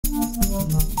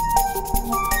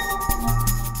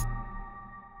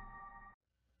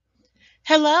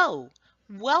Hello,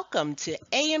 welcome to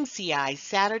AMCI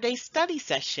Saturday Study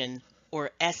Session,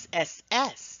 or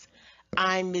SSS.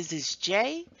 I'm Mrs.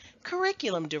 J,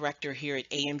 Curriculum Director here at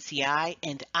AMCI,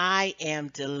 and I am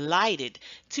delighted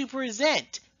to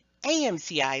present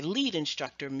AMCI Lead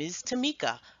Instructor Ms.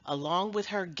 Tamika, along with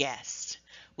her guest.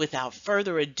 Without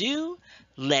further ado,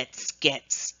 let's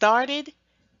get started.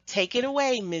 Take it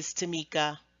away, Ms.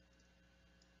 Tamika.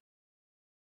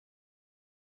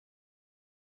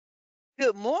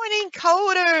 Good morning,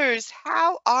 coders.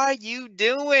 How are you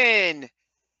doing?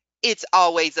 It's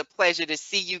always a pleasure to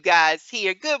see you guys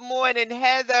here. Good morning,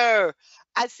 Heather.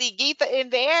 I see Geetha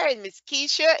in there and Miss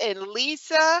Keisha and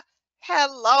Lisa.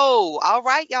 Hello. All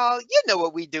right, y'all. You know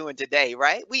what we're doing today,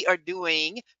 right? We are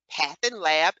doing Path and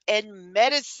Lab and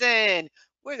Medicine.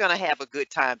 We're going to have a good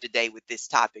time today with this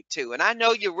topic too. And I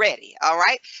know you're ready. All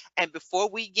right. And before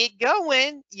we get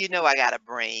going, you know I got to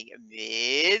bring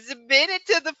Ms. Bennett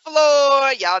to the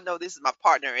floor. Y'all know this is my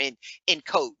partner in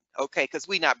code. Okay, because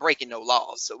we're not breaking no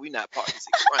laws, so we're not partners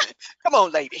in crime. Come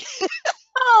on, lady.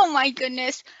 Oh my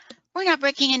goodness. We're not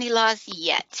breaking any laws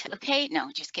yet. Okay. No,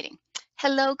 just kidding.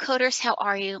 Hello, coders. How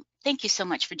are you? Thank you so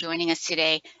much for joining us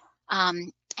today.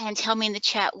 And tell me in the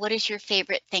chat, what is your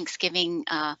favorite Thanksgiving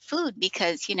food?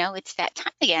 Because, you know, it's that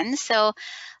time again. So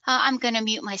I'm going to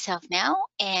mute myself now,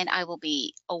 and I will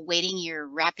be awaiting your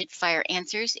rapid fire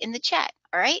answers in the chat.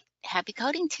 All right. Happy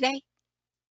coding today.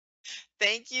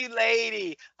 Thank you,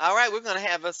 lady. All right, we're gonna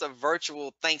have us a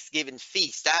virtual Thanksgiving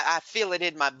feast. I feel it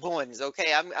in my bones.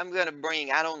 Okay, I'm gonna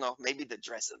bring, I don't know, maybe the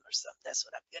dressing or something. That's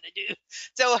what I'm gonna do.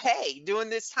 So hey,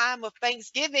 during this time of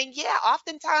Thanksgiving, yeah,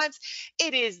 oftentimes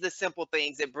it is the simple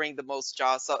things that bring the most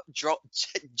joy,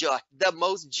 the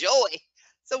most joy.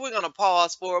 So we're going to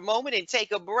pause for a moment and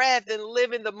take a breath and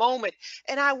live in the moment.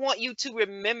 And I want you to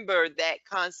remember that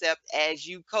concept as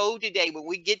you code today. When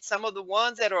we get some of the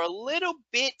ones that are a little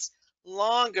bit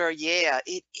longer, yeah,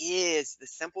 it is the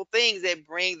simple things that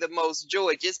bring the most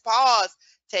joy. Just pause,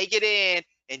 take it in,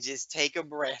 and just take a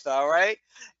breath. All right.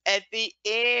 At the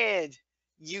end,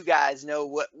 you guys know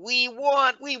what we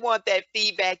want. We want that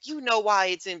feedback. You know why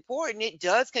it's important. It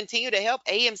does continue to help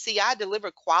AMCI deliver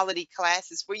quality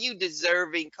classes for you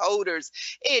deserving coders.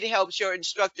 It helps your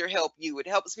instructor help you. It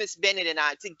helps Miss Bennett and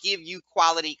I to give you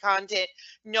quality content.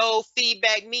 No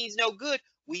feedback means no good.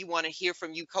 We want to hear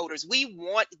from you coders. We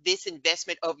want this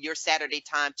investment of your Saturday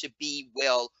time to be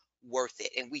well worth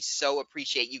it. And we so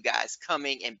appreciate you guys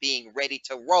coming and being ready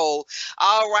to roll.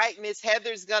 All right, Miss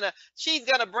she's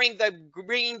gonna bring the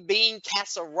green bean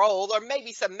casserole or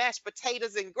maybe some mashed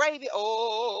potatoes and gravy.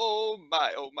 Oh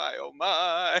my, oh my, oh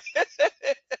my.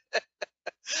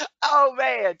 Oh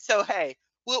man. So hey,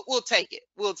 we'll take it.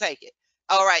 We'll take it.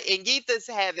 All right, and Geetha's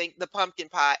having the pumpkin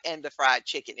pie and the fried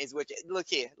chicken is what look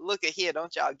at here.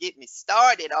 Don't y'all get me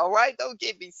started, all right? Don't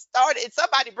get me started. And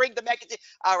somebody bring the mac and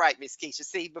cheese. All right, Miss Keisha.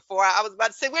 See, before I was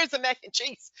about to say, where's the mac and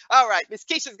cheese? All right, Miss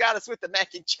Keisha's got us with the mac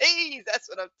and cheese. That's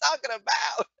what I'm talking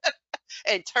about.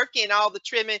 And turkey and all the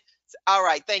trimming. All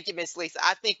right, thank you, Miss Lisa.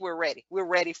 I think we're ready. We're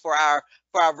ready for our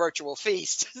virtual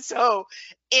feast. So,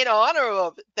 in honor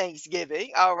of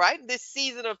Thanksgiving, all right, this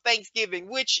season of Thanksgiving,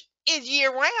 which is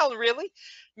year round, really.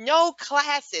 No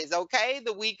classes, okay?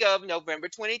 The week of November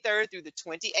 23rd through the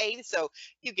 28th. So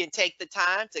you can take the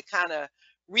time to kind of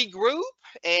regroup.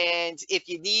 And if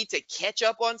you need to catch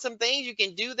up on some things, you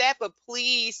can do that. But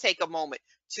please take a moment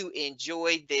to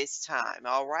enjoy this time.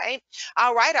 All right.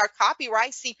 All right. Our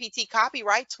copyright, CPT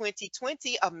copyright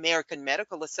 2020, American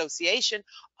Medical Association,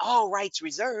 all rights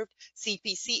reserved.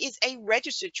 CPC is a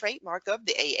registered trademark of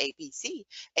the AAPC.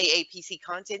 AAPC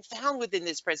content found within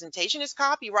this presentation is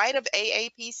copyright of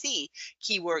AAPC.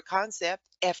 Keyword concept,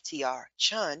 FTR,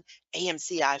 Chun,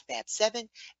 AMCI Fab 7,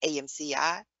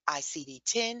 AMCI,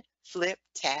 ICD-10, Flip,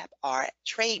 Tap are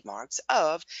trademarks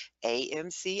of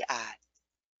AMCI.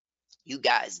 You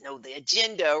guys know the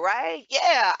agenda, right?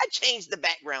 Yeah, I changed the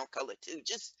background color too.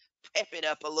 Just pep it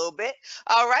up a little bit.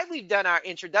 All right, we've done our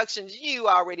introductions. You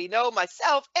already know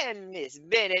myself and Miss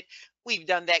Bennett. We've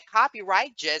done that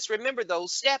copyright. Just remember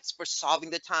those steps for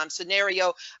solving the time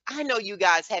scenario. I know you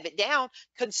guys have it down.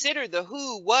 Consider the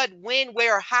who, what, when,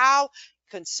 where, how.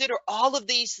 Consider all of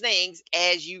these things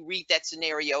as you read that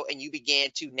scenario and you begin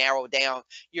to narrow down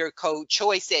your code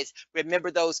choices.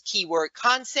 Remember those keyword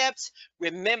concepts.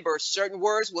 Remember, certain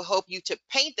words will help you to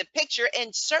paint the picture,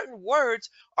 and certain words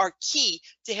are key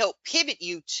to help pivot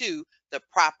you to the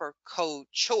proper code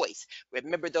choice.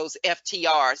 Remember those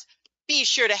FTRs. Be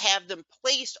sure to have them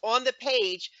placed on the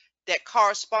page that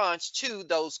corresponds to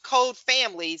those code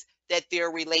families that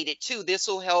they're related to. This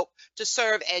will help to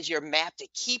serve as your map to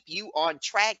keep you on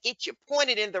track, get you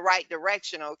pointed in the right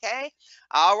direction, okay?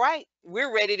 All right,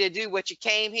 we're ready to do what you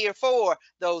came here for,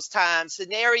 those time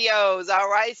scenarios, all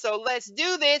right? So let's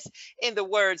do this in the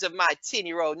words of my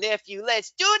 10-year-old nephew.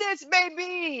 Let's do this,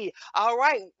 baby. All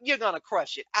right, you're going to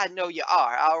crush it. I know you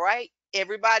are, all right?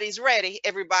 Everybody's ready.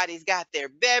 Everybody's got their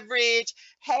beverage.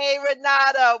 Hey,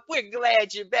 Renata, we're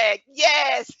glad you're back.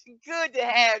 Yes, good to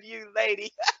have you,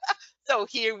 lady. So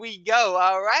here we go.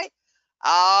 All right.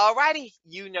 All righty.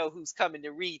 You know who's coming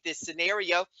to read this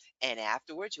scenario. And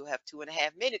afterwards, you'll have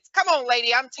 2.5 minutes. Come on,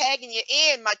 lady. I'm tagging you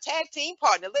in, my tag team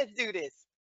partner. Let's do this.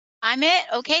 I'm it.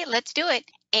 Okay, let's do it.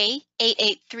 A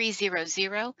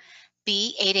 88300,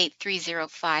 B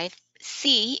 88305,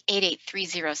 C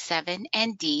 88307,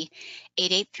 and D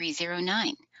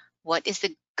 88309. What is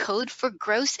the code for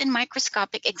gross and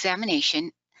microscopic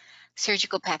examination,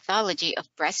 surgical pathology of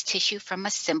breast tissue from a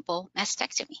simple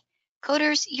mastectomy?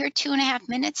 Coders, your 2.5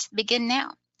 minutes begin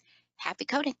now. Happy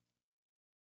coding.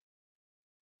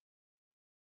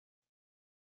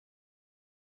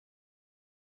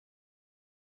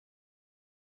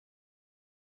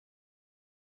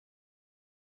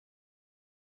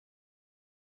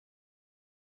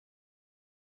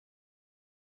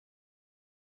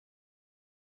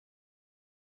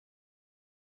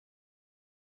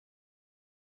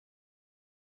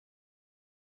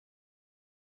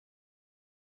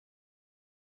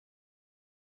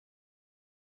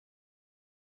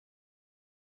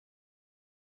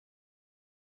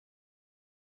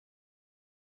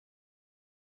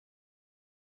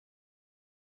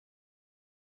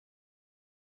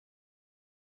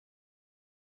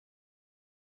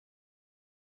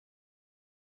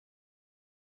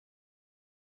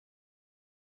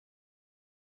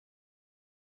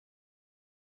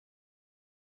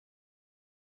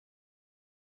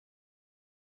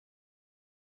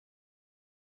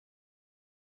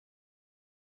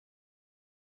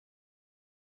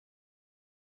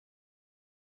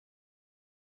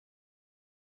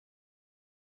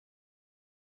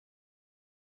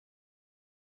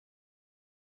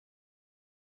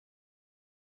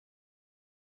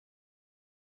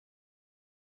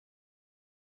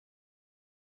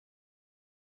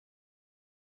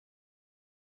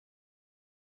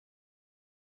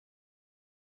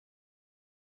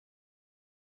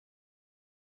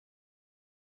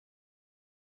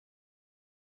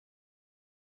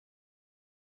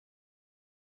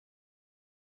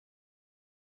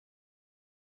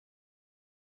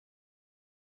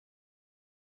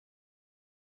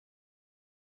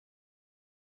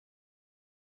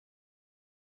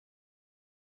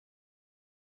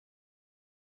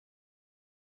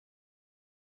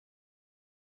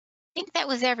 I think that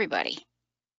was everybody.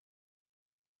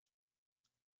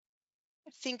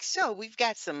 I think so. We've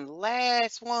got some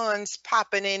last ones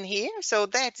popping in here, so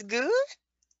that's good.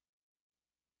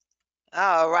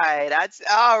 All right.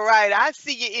 All right. I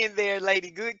see you in there,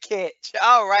 lady. Good catch.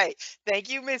 All right.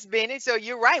 Thank you, Miss Bennett. So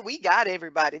you're right. We got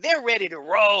everybody. They're ready to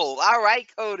roll. All right,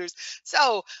 coders.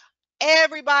 So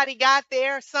everybody got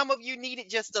there. Some of you needed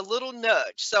just a little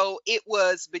nudge. So it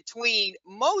was between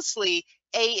mostly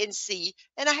A and C,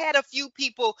 and I had a few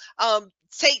people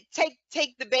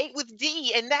take the bait with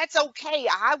D, and that's okay.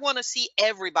 I want to see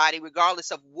everybody,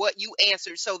 regardless of what you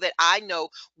answered, so that I know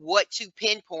what to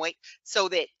pinpoint, so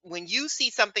that when you see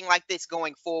something like this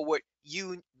going forward,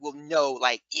 you will know,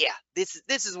 like, yeah, this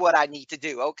is what I need to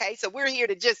do. Okay, so we're here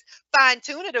to just fine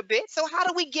tune it a bit. So how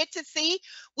do we get to C?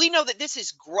 We know that this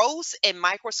is gross and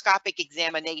microscopic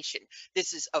examination.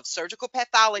 This is of surgical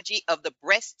pathology of the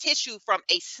breast tissue from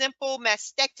a simple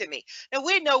mastectomy. Now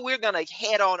we know we're going to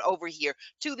head on over here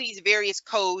to these various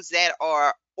codes that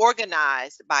are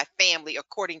organized by family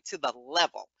according to the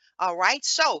level. All right.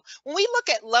 So when we look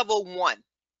at level 1,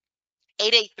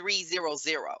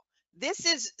 88300, this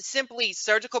is simply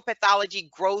surgical pathology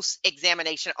gross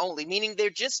examination only, meaning they're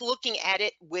just looking at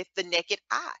it with the naked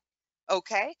eye.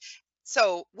 Okay.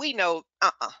 So we know,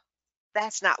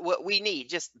 that's not what we need.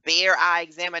 Just bare eye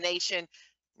examination.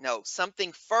 No,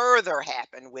 something further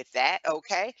happened with that.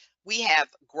 Okay. We have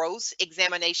gross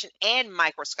examination and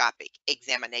microscopic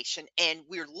examination, and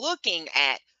we're looking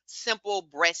at simple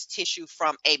breast tissue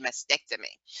from a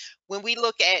mastectomy. When we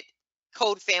look at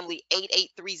code family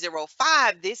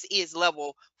 88305, this is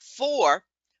level 4,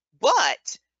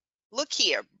 but look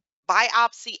here,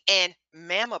 biopsy and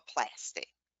mammoplasty.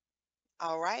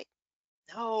 All right.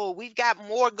 No, we've got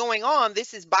more going on.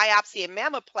 This is biopsy and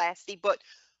mammoplasty, but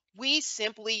we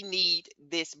simply need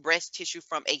this breast tissue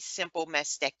from a simple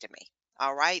mastectomy.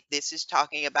 All right. This is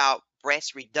talking about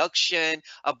breast reduction,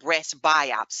 a breast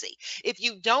biopsy. If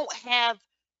you don't have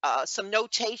some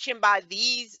notation by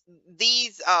these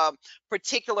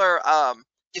particular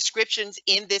descriptions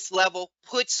in this level,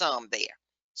 put some there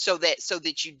so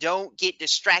that you don't get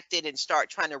distracted and start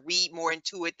trying to read more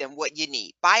into it than what you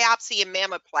need. Biopsy and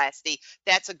mammoplasty,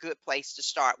 that's a good place to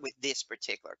start with this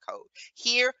particular code.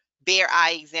 Here, bare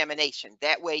eye examination.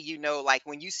 That way, like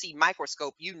when you see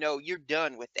microscope, you're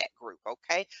done with that group.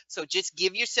 Okay. So just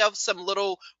give yourself some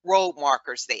little road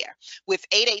markers there. With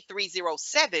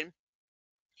 88307,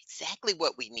 exactly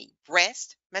what we need: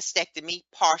 breast, mastectomy,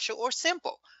 partial or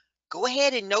simple. Go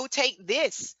ahead and notate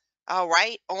this, all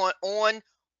right, on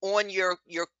your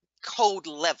code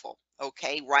level,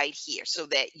 okay, right here, so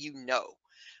that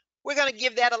we're going to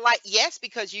give that a light yes,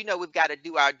 because we've got to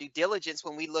do our due diligence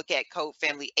when we look at code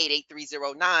family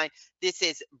 88309. This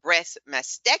is breast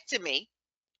mastectomy,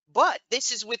 but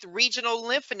this is with regional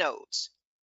lymph nodes.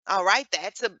 All right,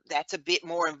 that's a bit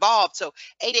more involved. So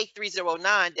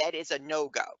 88309, that is a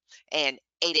no-go. And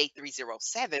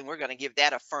 88307, we're going to give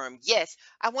that a firm yes.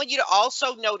 I want you to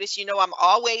also notice, I'm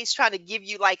always trying to give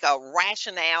you like a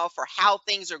rationale for how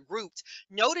things are grouped.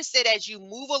 Notice that as you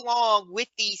move along with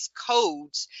these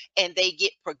codes and they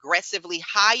get progressively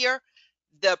higher,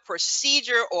 the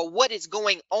procedure or what is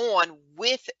going on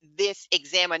with this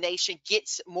examination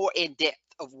gets more in depth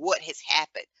of what has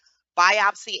happened.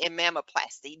 Biopsy and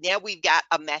mammoplasty. Now we've got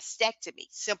a mastectomy,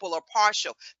 simple or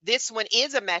partial. This one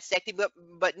is a mastectomy,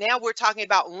 but now we're talking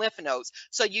about lymph nodes.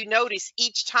 So you notice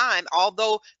each time,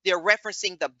 although they're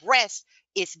referencing the breast,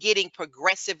 it's getting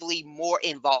progressively more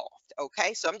involved.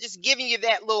 Okay, so I'm just giving you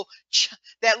that little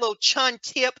chun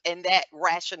tip and that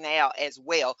rationale as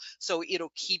well, so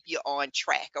it'll keep you on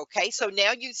track. Okay, so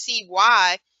now you see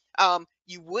why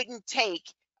you wouldn't take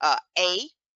A.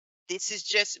 This is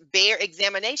just bare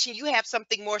examination. You have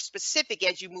something more specific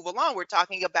as you move along. We're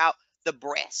talking about the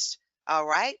breast. All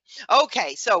right.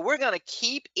 Okay. So we're going to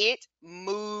keep it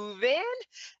moving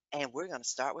and we're going to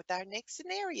start with our next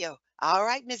scenario. All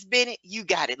right, Miss Bennett, you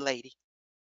got it, lady.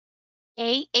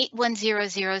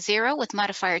 A81000 with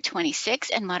modifier 26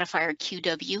 and modifier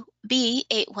QW.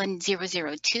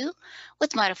 B81002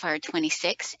 with modifier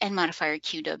 26 and modifier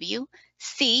QW.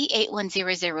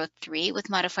 C81003 with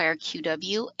modifier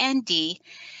QW. And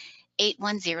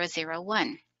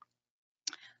D81001.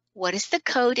 What is the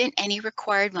code and any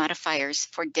required modifiers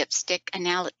for dipstick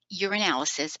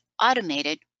urinalysis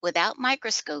automated without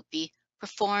microscopy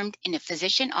performed in a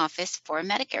physician office for a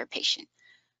Medicare patient?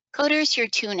 Coders, your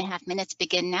 2.5 minutes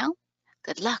begin now.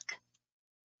 Good luck.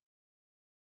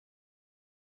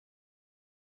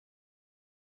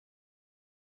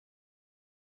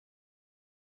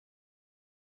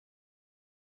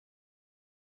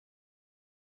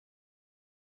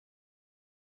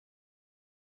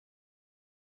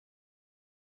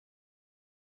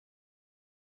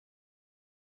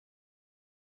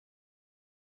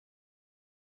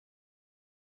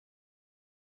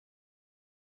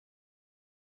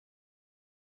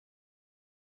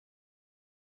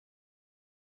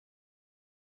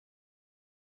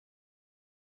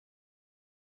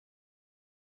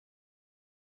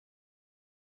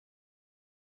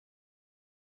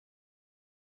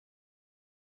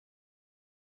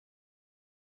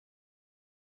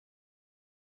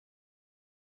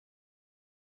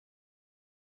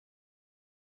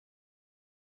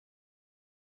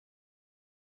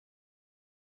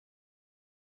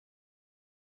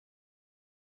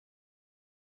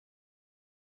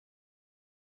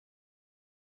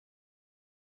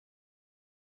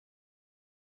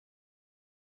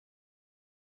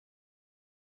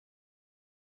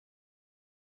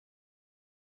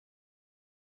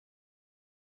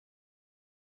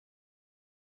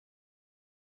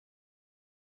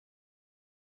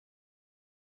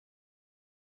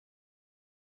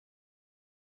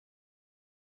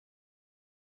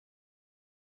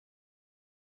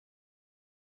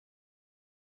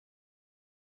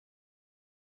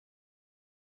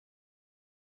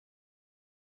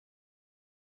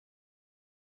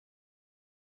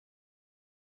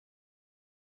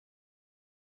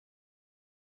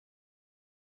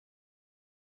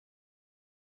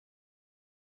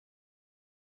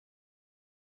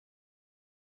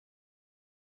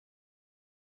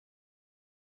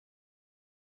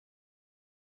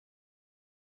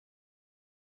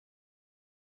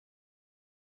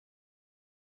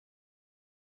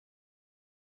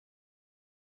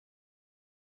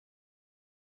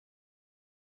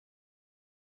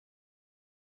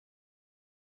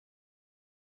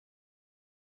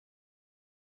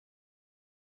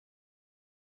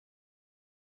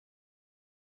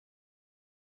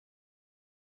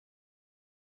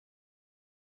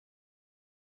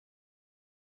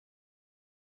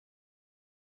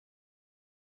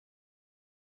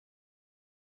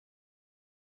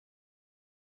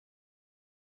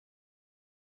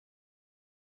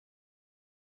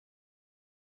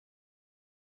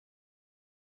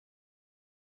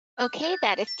 Okay,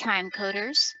 that is time,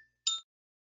 coders.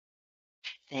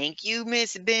 Thank you,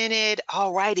 Miss Bennett.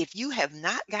 All right, if you have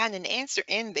not gotten an answer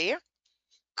in there,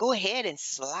 go ahead and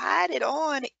slide it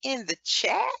on in the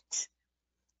chat.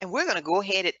 And we're going to go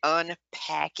ahead and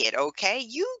unpack it, okay?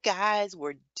 You guys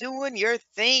were doing your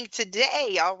thing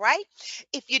today, all right?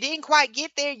 If you didn't quite get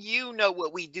there, you know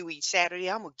what we do each Saturday.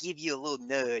 I'm going to give you a little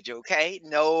nudge, okay?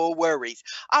 No worries.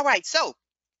 All right, so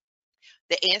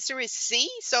the answer is C.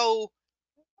 So,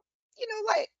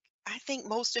 like, I think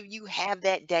most of you have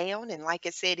that down. And like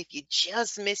I said, if you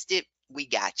just missed it, we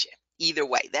got you. Either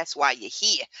way, that's why you're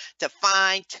here, to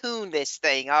fine tune this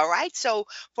thing. All right. So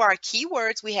for our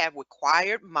keywords, we have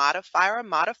required modifier or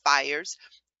modifiers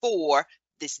for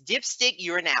this dipstick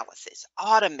urinalysis,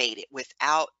 automated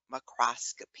without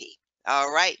microscopy.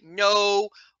 All right. No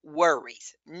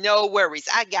worries. No worries.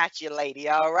 I got you, lady.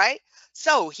 All right.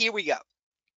 So here we go.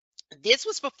 This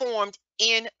was performed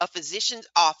in a physician's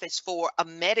office for a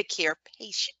Medicare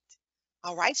patient.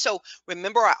 All right. So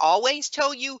remember, I always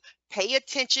tell you, pay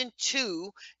attention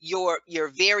to your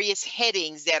various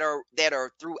headings that are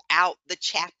throughout the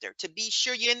chapter to be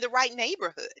sure you're in the right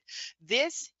neighborhood.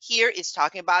 This here is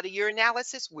talking about a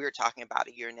urinalysis. We're talking about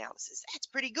a urinalysis. That's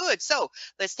pretty good. So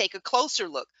let's take a closer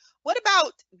look. What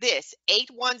about this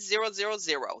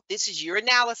 81000? This is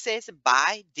urinalysis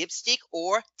by dipstick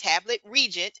or tablet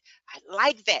regent. I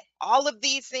like that. All of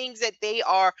these things that they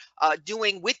are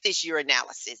doing with this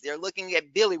urinalysis. They're looking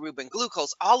at bilirubin,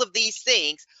 glucose, all of these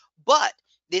things. But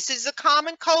this is a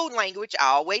common code language. I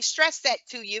always stress that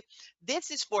to you. This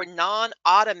is for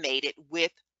non-automated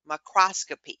with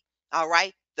microscopy. All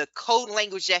right. The code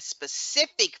language that's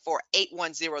specific for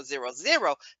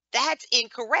 81000, that's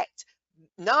incorrect.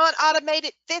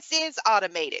 Non-automated, this is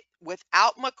automated.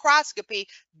 Without microscopy,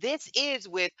 this is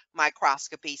with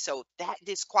microscopy. So that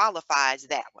disqualifies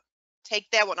that one.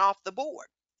 Take that one off the board.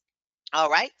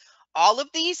 All right. All of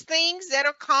these things that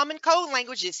are common code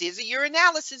language, this is a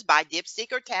urinalysis by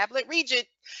dipstick or tablet regent.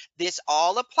 This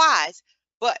all applies.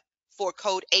 But for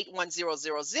code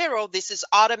 81000, this is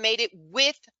automated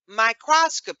with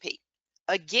microscopy.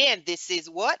 Again, this is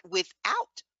what?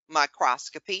 Without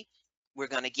microscopy. We're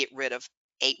going to get rid of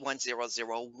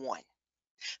 81001.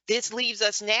 This leaves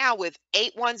us now with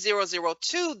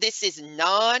 81002. This is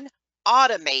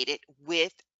non-automated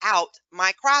without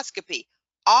microscopy.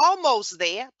 Almost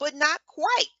there, but not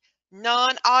quite.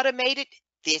 Non-automated,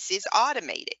 this is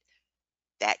automated.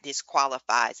 That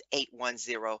disqualifies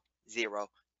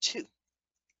 81002.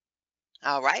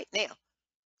 All right, now,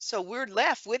 so we're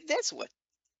left with this one.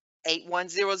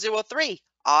 81003,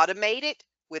 automated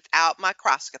without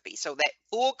microscopy. So that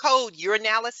full code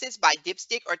urinalysis by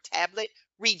dipstick or tablet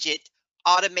regent,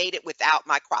 automated without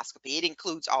microscopy. It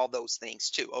includes all those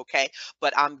things too, okay?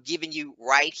 But I'm giving you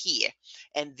right here.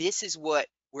 And this is what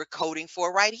we're coding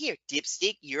for right here.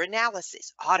 Dipstick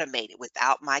urinalysis, automated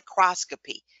without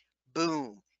microscopy.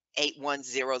 Boom,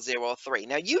 81003.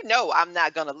 Now, you know I'm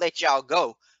not going to let y'all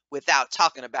go without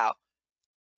talking about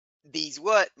these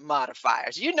what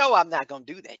modifiers. You know I'm not going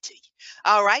to do that to you.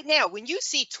 All right, now when you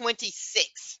see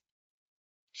 26,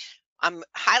 I'm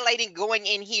highlighting going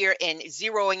in here and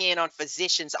zeroing in on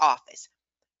physician's office.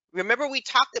 Remember we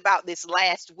talked about this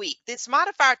last week. This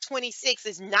modifier 26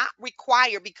 is not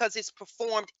required because it's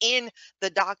performed in the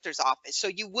doctor's office. So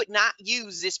you would not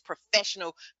use this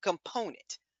professional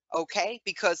component, okay?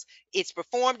 Because it's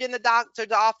performed in the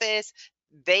doctor's office.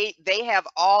 They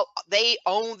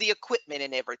own the equipment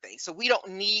and everything. So we don't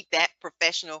need that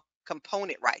professional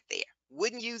component right there.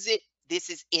 Wouldn't use it. This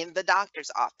is in the doctor's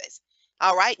office.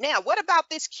 All right. Now, what about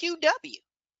this QW?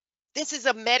 This is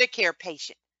a Medicare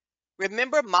patient.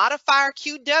 Remember, modifier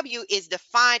QW is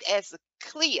defined as a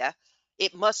CLIA.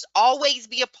 It must always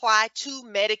be applied to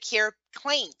Medicare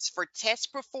claims for tests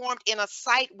performed in a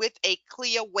site with a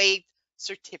CLIA waived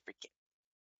certificate.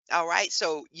 All right,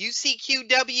 so you see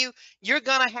QW, you're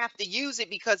going to have to use it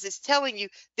because it's telling you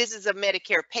this is a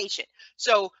Medicare patient.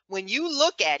 So when you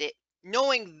look at it,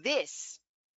 knowing this,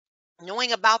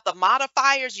 knowing about the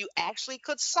modifiers, you actually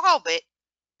could solve it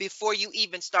before you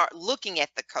even start looking at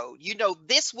the code. You know,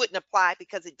 this wouldn't apply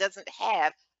because it doesn't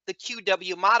have the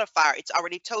QW modifier. It's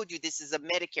already told you this is a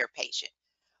Medicare patient.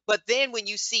 But then when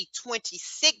you see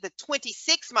 26, the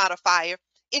 26 modifier,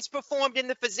 it's performed in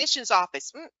the physician's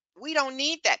office. We don't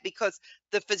need that because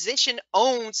the physician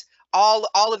owns all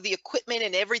of the equipment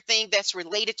and everything that's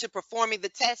related to performing the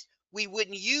test. We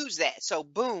wouldn't use that. So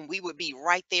boom, we would be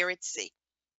right there at C.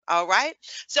 All right.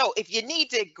 So if you need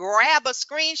to grab a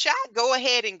screenshot, go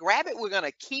ahead and grab it. We're going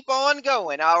to keep on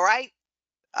going. All right.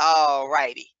 All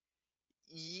righty.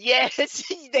 Yes,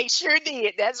 they sure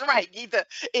did. That's right, Geetha.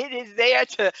 It is there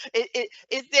to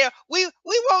it's there. We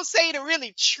won't say to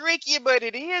really trick you, but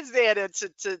it is there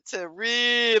to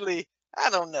really, I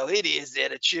don't know, it is there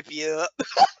to trip you up.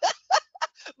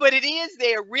 But it is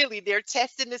there really. They're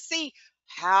testing to see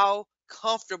how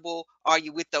comfortable are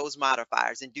you with those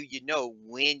modifiers, and do you know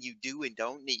when you do and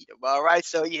don't need them. All right.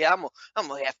 So yeah, I'm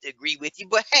gonna have to agree with you.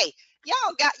 But hey,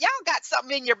 y'all got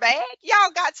something in your bag.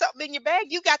 Y'all got something in your bag.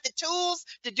 You got the tools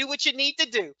to do what you need to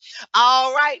do.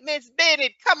 All right, Miss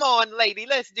Bennett, come on, lady.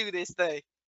 Let's do this thing.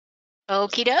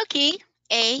 Okie dokie.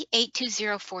 A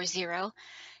 82040,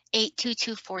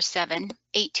 82247,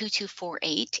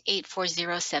 82248,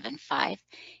 84075,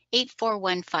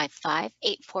 84155,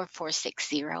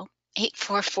 84460,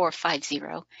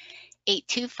 84450,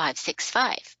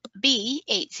 82565, B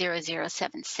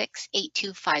 80076,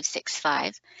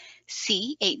 82565,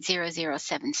 C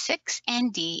 80076,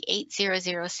 and D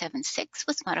 80076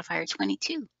 with modifier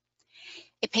 22.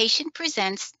 A patient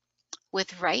presents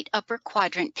with right upper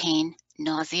quadrant pain,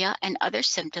 nausea, and other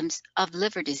symptoms of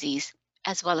liver disease,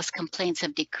 as well as complaints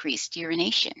of decreased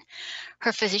urination.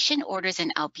 Her physician orders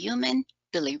an albumin,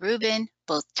 bilirubin,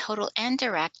 both total and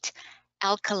direct,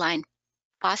 alkaline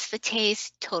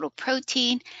phosphatase, total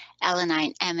protein,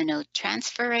 alanine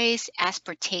aminotransferase,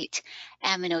 aspartate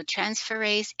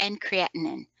aminotransferase, and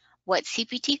creatinine. What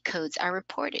CPT codes are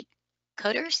reported?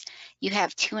 Coders, you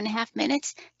have 2.5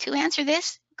 minutes to answer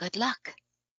this. Good luck.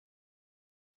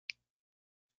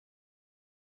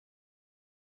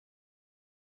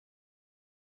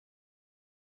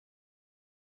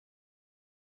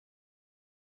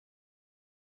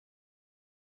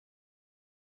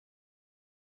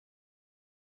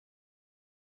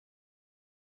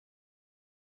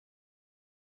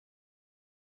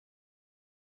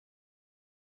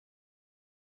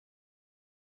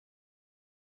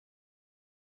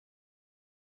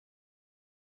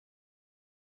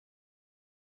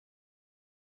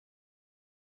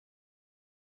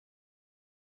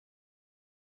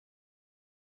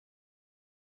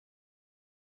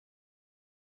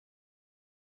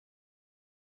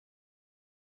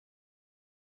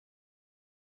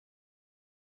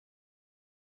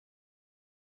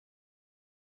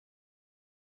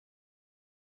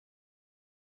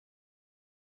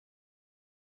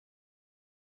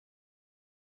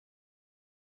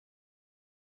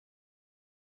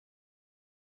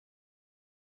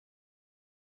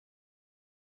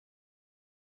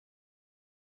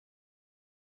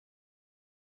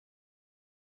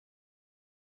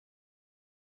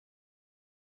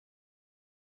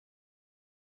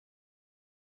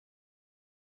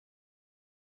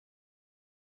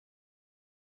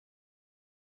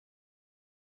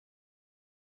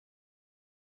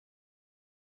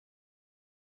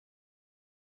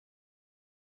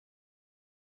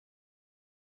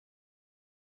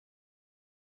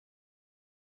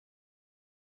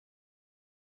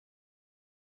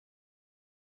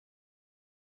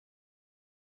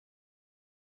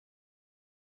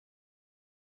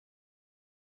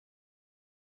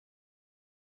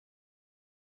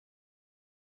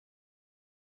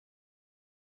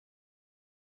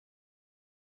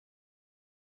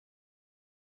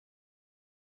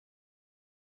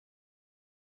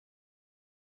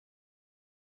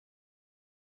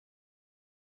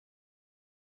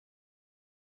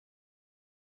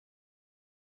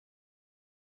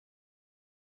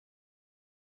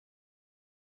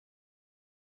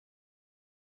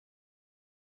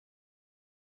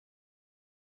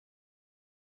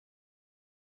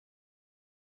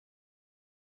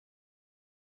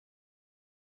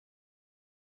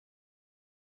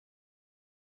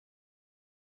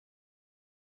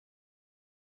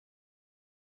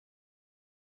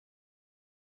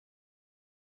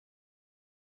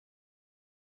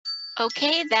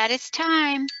 Okay, that is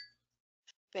time.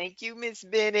 Thank you, Miss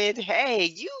Bennett. Hey,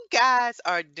 you guys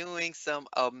are doing some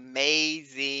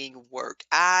amazing work.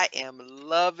 I am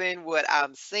loving what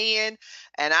I'm seeing,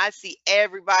 and I see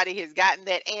everybody has gotten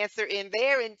that answer in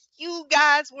there, and you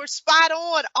guys were spot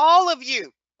on, all of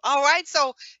you. All right,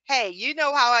 so hey, you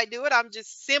know how I do it. I'm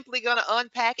just simply going to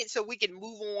unpack it so we can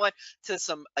move on to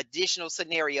some additional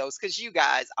scenarios because you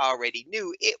guys already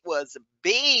knew it was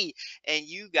B, and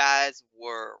you guys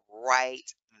were right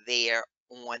there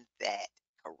on that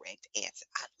correct answer.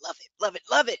 I love it, love it,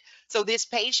 love it. So this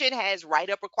patient has right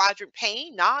upper quadrant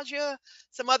pain, nausea,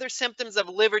 some other symptoms of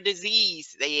liver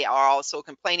disease. They are also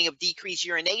complaining of decreased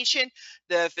urination.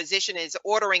 The physician is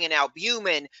ordering an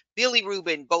albumin,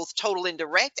 bilirubin, both total and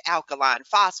direct, alkaline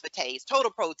phosphatase,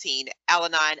 total protein,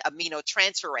 alanine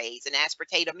aminotransferase, and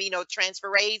aspartate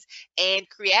aminotransferase, and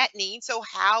creatinine. So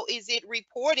how is it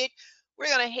reported?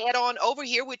 we're going to head on over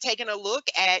here. We're taking a look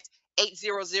at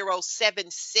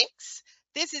 80076.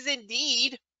 This is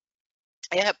indeed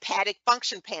a hepatic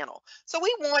function panel. So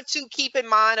we want to keep in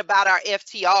mind about our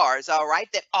FTRs, all right,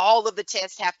 that all of the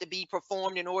tests have to be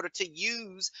performed in order to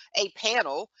use a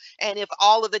panel. And if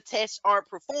all of the tests aren't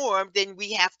performed, then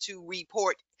we have to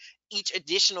report each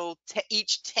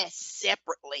test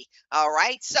separately. All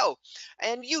right. So,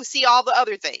 and you see all the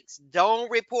other things.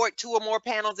 Don't report 2 or more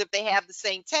panels if they have the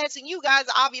same test. And you guys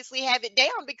obviously have it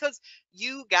down because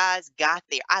you guys got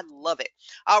there. I love it.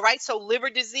 All right, so liver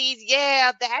disease,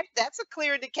 yeah, that's a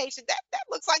clear indication. That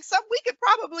looks like something we could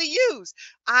probably use.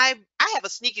 I have a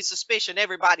sneaky suspicion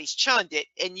everybody's chunned it,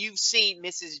 and you've seen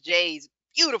Mrs. J's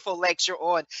beautiful lecture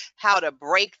on how to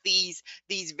break these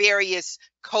various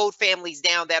code families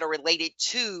down that are related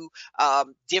to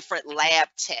different lab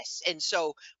tests. And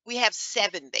so we have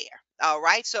 7 there. All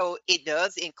right, so it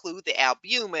does include the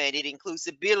albumin, it includes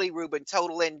the bilirubin,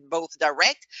 total and both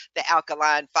direct. The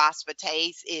alkaline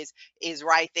phosphatase is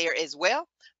right there as well.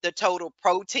 The total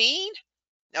protein,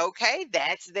 okay,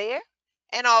 that's there.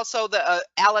 And also the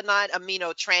alanine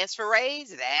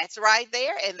aminotransferase, that's right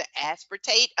there. And the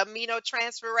aspartate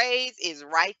aminotransferase is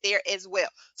right there as well.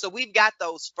 So we've got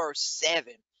those first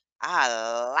 7.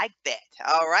 I like that.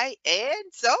 All right.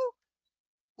 And so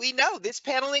we know this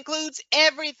panel includes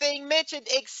everything mentioned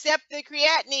except the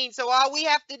creatinine. So all we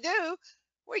have to do,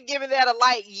 we're giving that a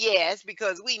light yes,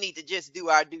 because we need to just do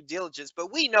our due diligence,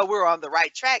 but we know we're on the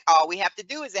right track. All we have to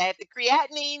do is add the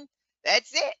creatinine.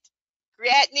 That's it.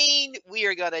 Creatinine, we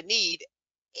are going to need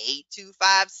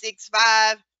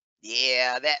 82565.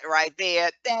 Yeah, that right there.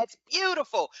 That's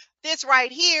beautiful. This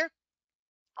right here,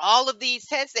 all of these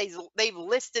tests, they've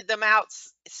listed them out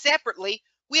separately.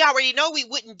 We already know we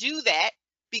wouldn't do that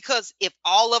because if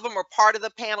all of them are part of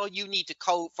the panel, you need to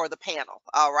code for the panel.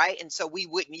 All right. And so we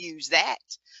wouldn't use that.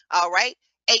 All right.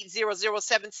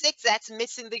 80076, that's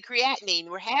missing the creatinine.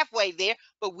 We're halfway there,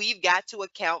 but we've got to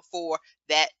account for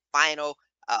that final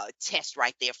test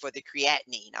right there for the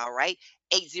creatinine. All right.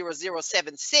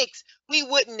 80076, we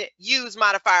wouldn't use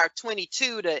modifier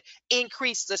 22 to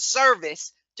increase the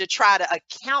service to try to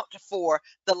account for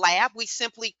the lab. We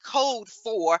simply code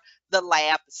for the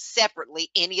lab separately,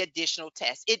 any additional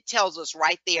tests. It tells us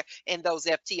right there in those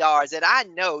FTRs, and I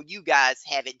know you guys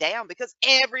have it down because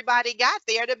everybody got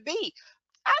there to be.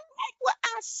 I like what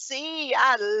I see.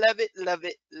 I love it, love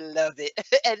it, love it.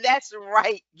 And that's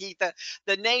right, Geetha.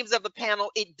 The names of the panel,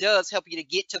 it does help you to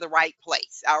get to the right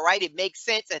place. All right. It makes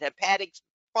sense. An hepatic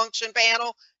function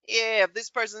panel. Yeah, if this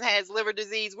person has liver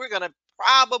disease, we're going to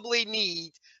probably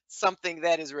need something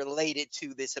that is related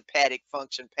to this hepatic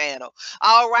function panel.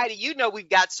 All righty, you know we've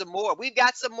got some more. We've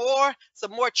got some more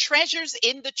treasures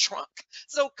in the trunk.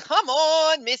 So come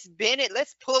on, Miss Bennett,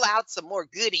 let's pull out some more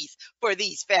goodies for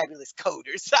these fabulous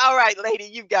coders. All right, lady,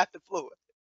 you've got the floor.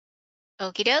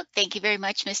 Okie doke. Thank you very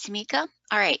much, Ms. Tamika.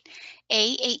 All right.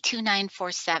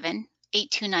 A82947,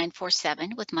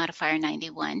 82947 with modifier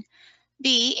 91.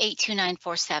 B,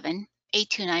 82947,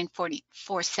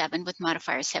 82947 with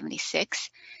modifier 76.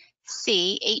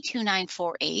 C,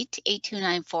 82948,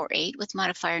 82948 with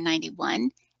modifier 91.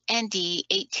 And D,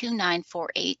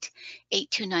 82948,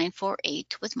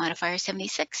 82948 with modifier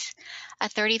 76. A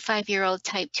 35-year-old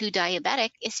type 2 diabetic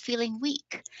is feeling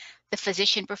weak. The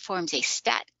physician performs a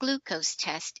stat glucose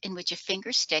test in which a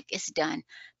finger stick is done,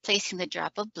 placing the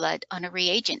drop of blood on a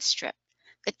reagent strip.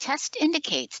 The test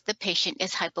indicates the patient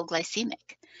is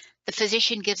hypoglycemic. The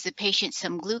physician gives the patient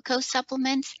some glucose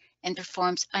supplements and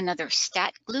performs another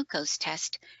stat glucose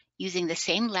test using the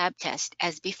same lab test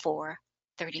as before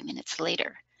 30 minutes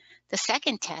later. The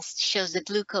second test shows the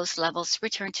glucose levels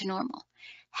return to normal.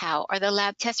 How are the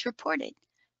lab tests reported?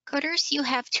 Coders, you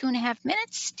have 2.5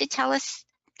 minutes to tell us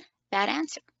that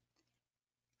answer.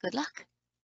 Good luck.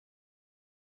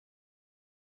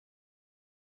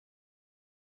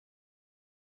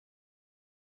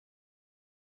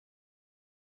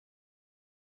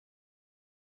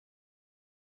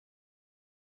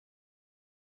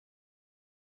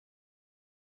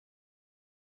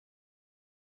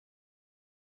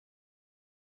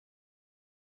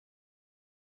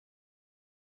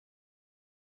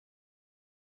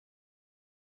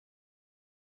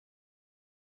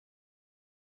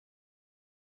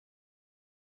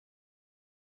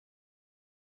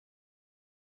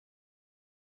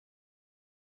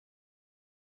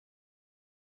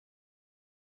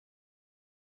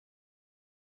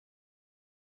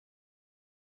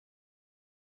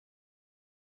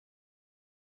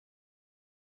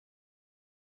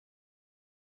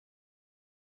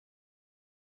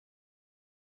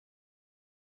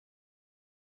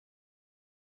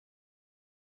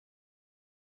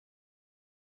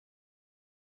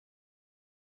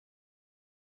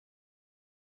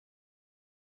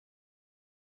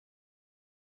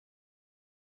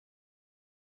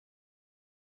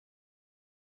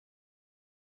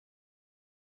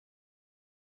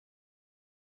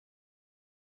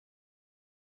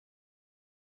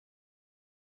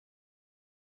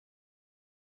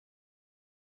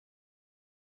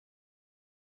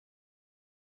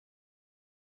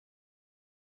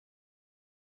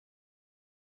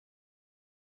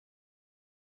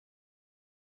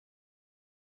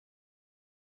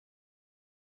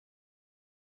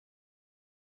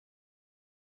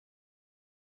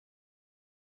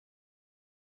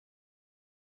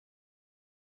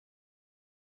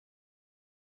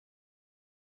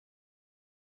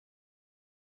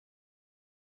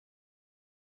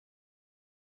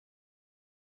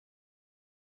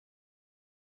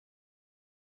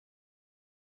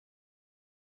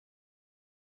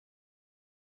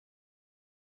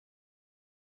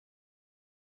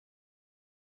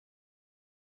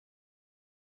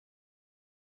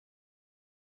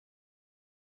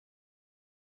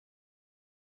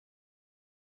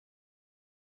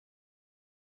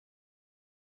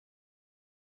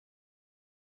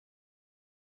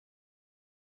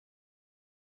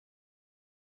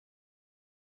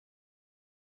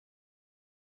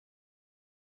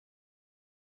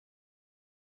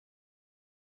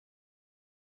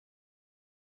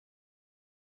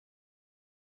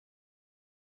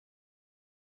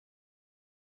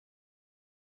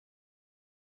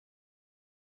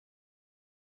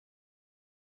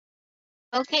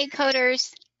 Okay,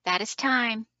 coders, that is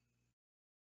time.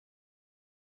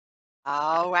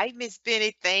 All right, Miss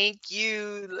Bennett, thank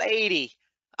you, lady.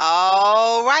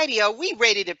 All righty, are we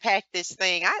ready to pack this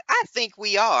thing? I think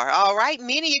we are. All right,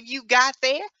 many of you got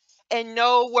there, and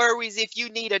no worries if you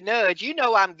need a nudge. You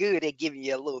know I'm good at giving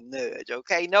you a little nudge,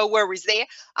 okay? No worries there.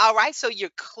 All right, so you're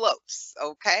close,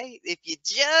 okay? If you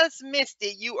just missed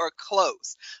it, you are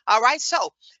close. All right,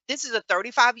 so this is a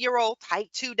 35-year-old type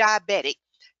 2 diabetic.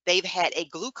 They've had a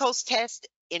glucose test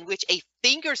in which a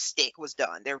finger stick was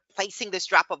done. They're placing this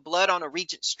drop of blood on a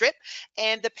Regent strip,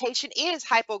 and the patient is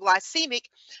hypoglycemic.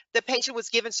 The patient was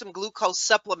given some glucose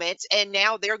supplements, and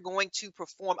now they're going to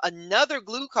perform another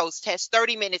glucose test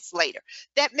 30 minutes later.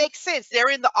 That makes sense. They're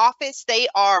in the office, they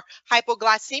are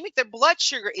hypoglycemic, their blood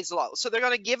sugar is low. So they're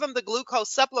going to give them the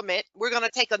glucose supplement. We're going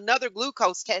to take another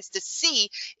glucose test to see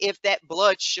if that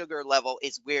blood sugar level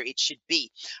is where it should be.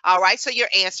 All right, so your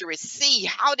answer is C.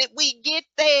 How did we get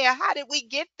there? How did we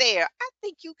get there? I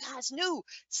think you guys knew.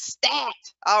 Stat.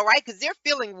 All right, because they're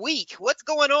feeling weak. What's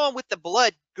going on with the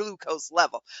blood glucose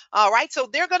level? All right, so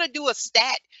they're going to do a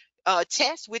stat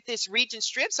test with this Regent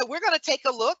strip. So we're going to take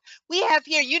a look. We have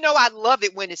here, you know, I love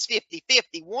it when it's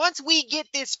 50-50. Once we get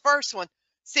this first one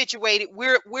situated,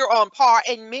 we're on par,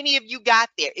 and many of you got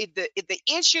there. If the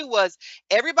issue was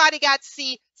everybody got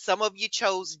C, some of you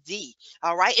chose D.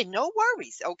 All right, and no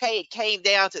worries. Okay, it came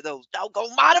down to those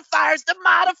doggone modifiers, the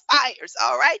modifiers.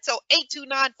 All right, so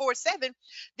 82947.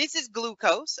 This is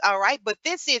glucose. All right, but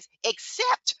this is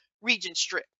except Regent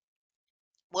strip.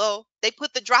 Well, they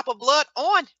put the drop of blood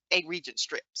on a Regent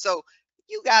strip. So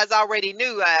you guys already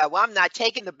knew, well, I'm not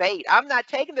taking the bait. I'm not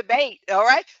taking the bait. All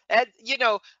right. And, you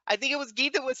know, I think it was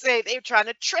Geetha was saying they were trying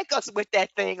to trick us with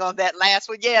that thing on that last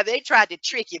one. Yeah, they tried to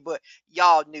trick you, but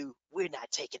y'all knew we're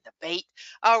not taking the bait.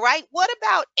 All right. What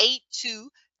about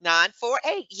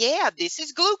 82948? Yeah, this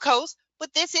is glucose,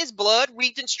 but this is blood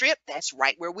Regent strip. That's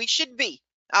right where we should be.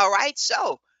 All right.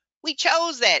 So we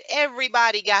chose that.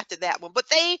 Everybody got to that one, but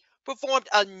they performed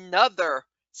another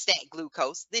stat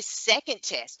glucose, this second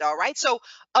test. All right. So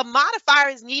a modifier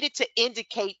is needed to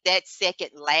indicate that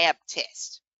second lab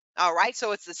test. All right.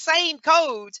 So it's the same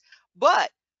codes, but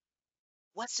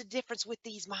what's the difference with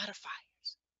these modifiers?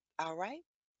 All right.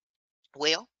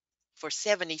 Well, for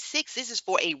 76, this is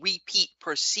for a repeat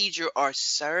procedure or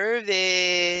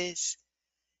service.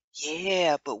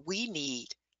 Yeah, but we need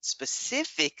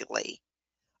specifically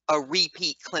a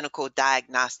repeat clinical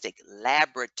diagnostic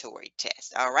laboratory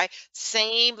test. All right.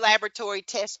 Same laboratory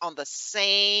test on the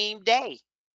same day.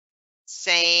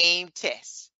 Same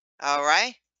test. All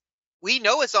right. We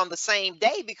know it's on the same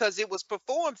day because it was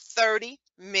performed 30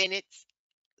 minutes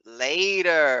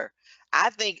later. I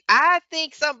think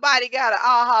somebody got an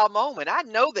aha moment. I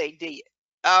know they did.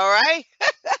 All right.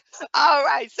 All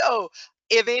right. So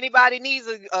if anybody needs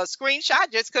a screenshot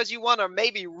just because you want to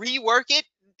maybe rework it,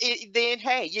 then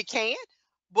hey, you can.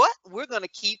 But we're going to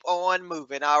keep on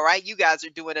moving. All right. You guys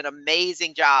are doing an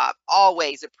amazing job.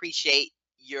 Always appreciate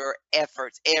your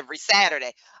efforts every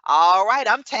Saturday. All right.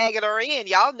 I'm tagging her in.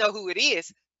 Y'all know who it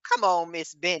is. Come on,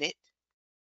 Miss Bennett.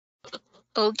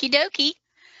 Okie dokie.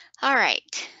 All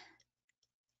right.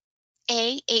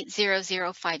 A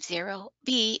 80050,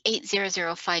 B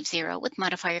 80050 with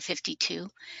modifier 52,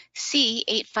 C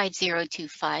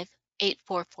 85025,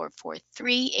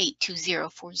 84443,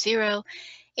 82040,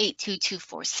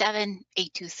 82247,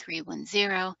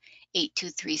 82310,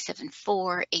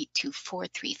 82374,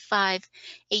 82435,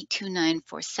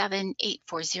 82947,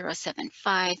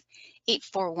 84075,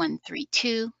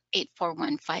 84132,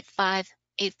 84155,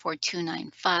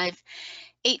 84295,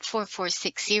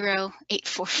 84460,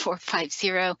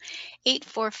 84450,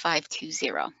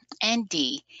 84520, and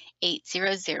D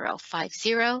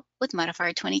 80050 with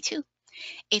modifier 22.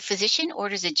 A physician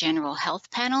orders a general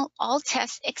health panel, all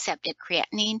tests accepted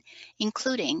creatinine,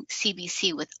 including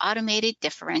CBC with automated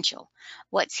differential.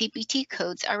 What CPT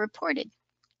codes are reported?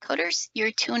 Coders, your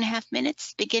 2.5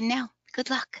 minutes begin now. Good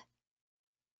luck.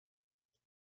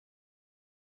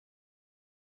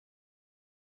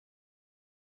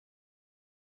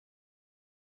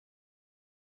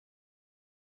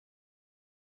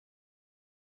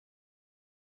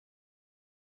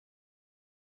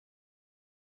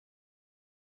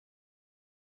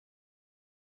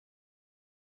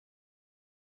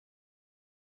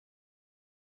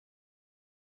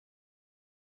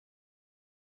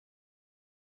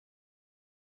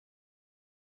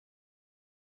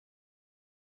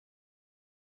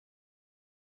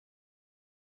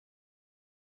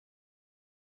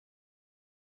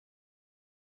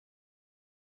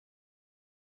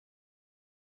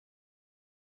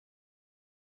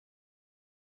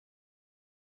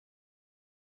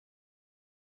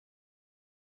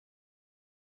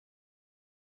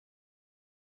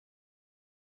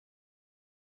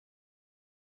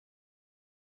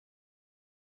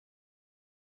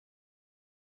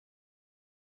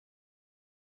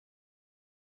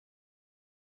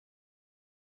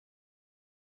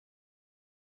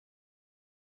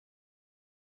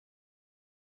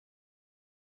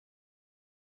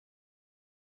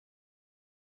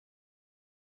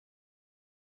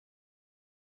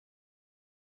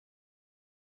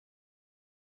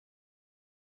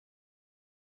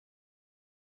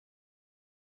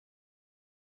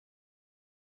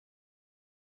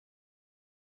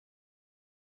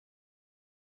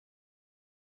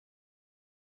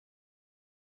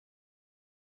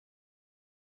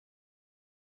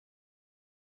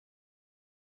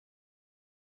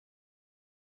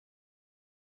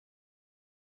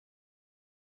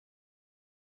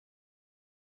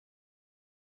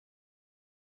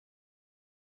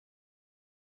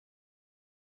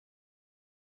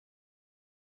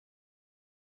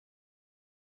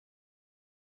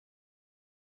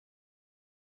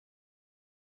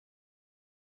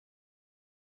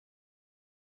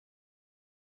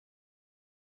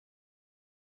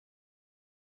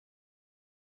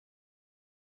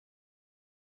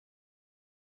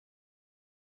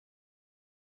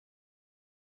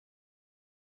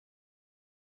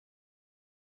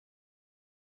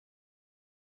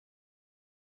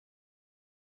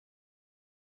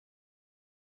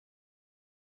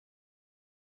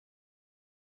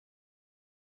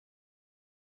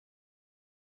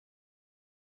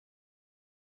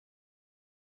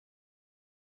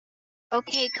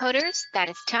 Okay, coders, that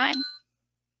is time.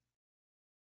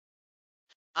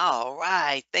 All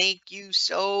right. Thank you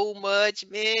so much,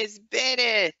 Miss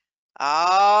Bennett.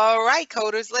 All right,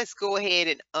 coders, let's go ahead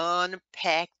and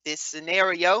unpack this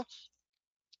scenario.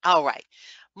 All right.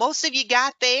 Most of you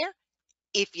got there.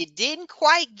 If you didn't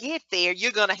quite get there,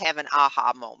 you're going to have an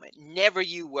aha moment. Never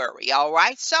you worry. All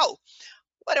right. So,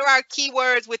 what are our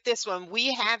keywords with this one?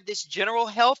 We have this general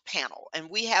health panel, and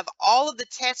we have all of the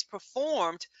tests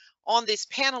performed on this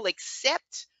panel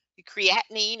except the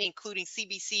creatinine, including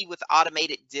CBC with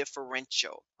automated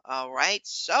differential. All right,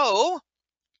 so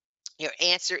your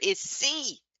answer is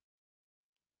C.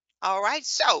 All right,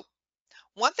 so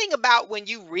one thing about when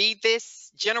you read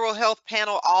this general health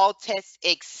panel, all tests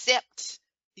except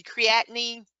the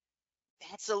creatinine,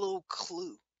 that's a little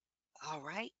clue. All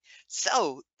right.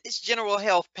 So this general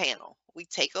health panel, we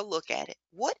take a look at it.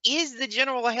 What is the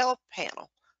general health panel?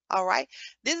 All right.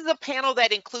 This is a panel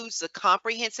that includes the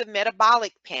comprehensive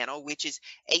metabolic panel, which is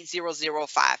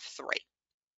 80053.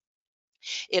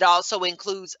 It also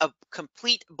includes a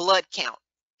complete blood count,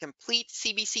 complete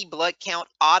CBC blood count,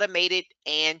 automated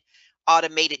and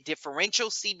automated differential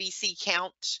CBC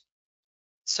count.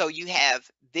 So you have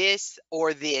this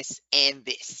or this and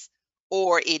this,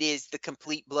 or it is the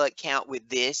complete blood count with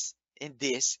this and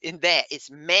this and that. It's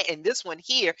and this one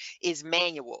here is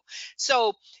manual.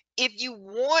 So if you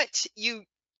want,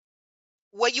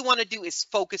 what you want to do is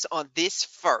focus on this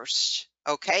first,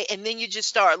 okay, and then you just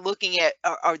start looking at,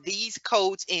 are these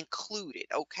codes included,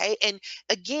 okay? And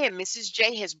again, Mrs.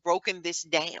 J has broken this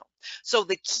down, so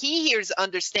the key here is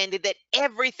understanding that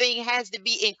everything has to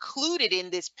be included in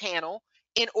this panel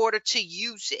in order to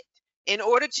use it. In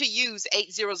order to use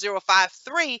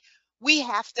 80053, we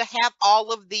have to have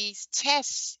all of these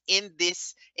tests in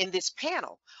this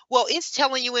panel. Well, it's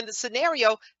telling you in the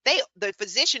scenario, the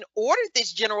physician ordered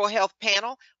this general health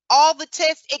panel, all the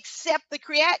tests except the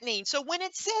creatinine. So when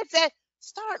it says that,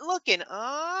 start looking.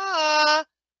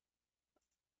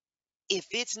 If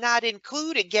it's not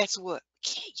included, guess what?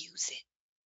 We can't use it.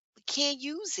 We can't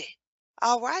use it.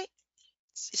 All right.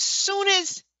 As soon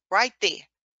as right there,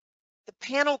 the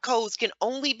panel codes can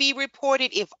only be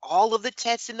reported if all of the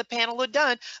tests in the panel are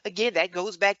done. Again, that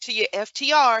goes back to your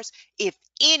FTRs. If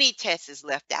any test is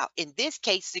left out, in this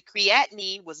case, the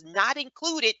creatinine was not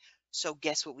included. So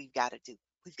guess what we've got to do?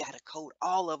 We've got to code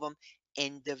all of them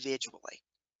individually.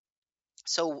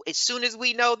 So as soon as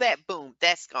we know that, boom,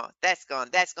 that's gone, that's gone,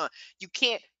 that's gone. You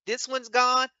can't, this one's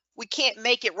gone. We can't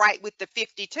make it right with the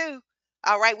 52.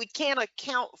 All right, we can't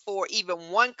account for even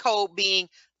one code being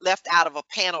left out of a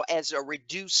panel as a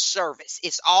reduced service.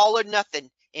 It's all or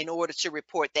nothing in order to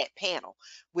report that panel.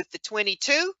 With the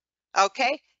 22,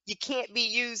 okay, you can't be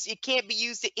used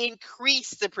to increase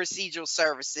the procedural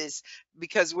services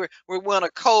because we want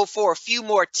to code for a few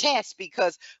more tests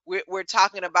because we're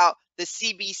talking about the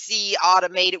CBC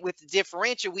automated with the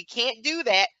differential. We can't do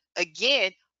that.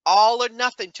 Again, all or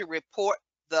nothing to report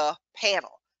the panel.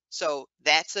 So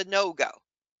that's a no-go.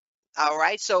 All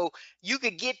right. So you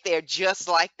could get there just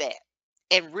like that.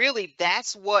 And really,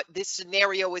 that's what this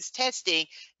scenario is testing,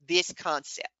 this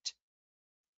concept.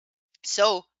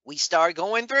 So we start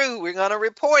going through, we're going to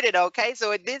report it. Okay.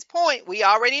 So at this point, we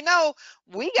already know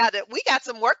we got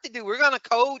some work to do. We're going to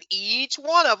code each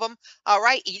one of them. All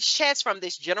right. Each test from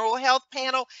this general health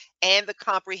panel and the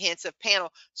comprehensive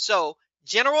panel. So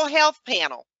general health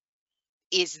panel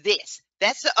is this.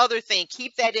 That's the other thing.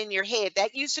 Keep that in your head.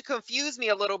 That used to confuse me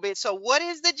a little bit. So what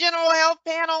is the general health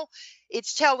panel?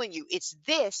 It's telling you it's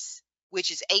this, which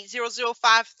is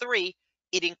 80053.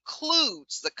 It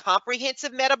includes the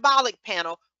comprehensive metabolic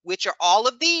panel, which are all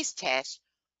of these tests,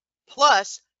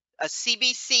 plus a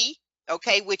CBC,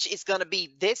 okay, which is going to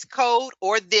be this code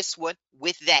or this one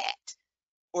with that,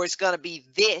 or it's going to be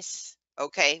this,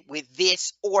 okay, with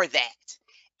this or that.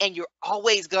 And you're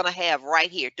always going to have right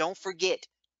here, don't forget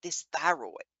this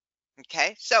thyroid,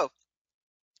 okay? So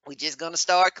we're just going to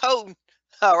start coding,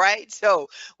 all right? So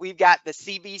we've got the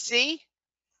CBC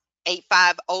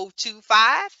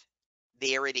 85025.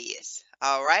 There it is,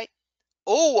 all right?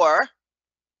 Or,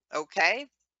 okay,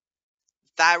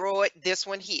 thyroid, this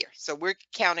one here. So we're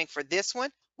counting for this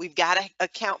one. We've got to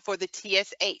account for the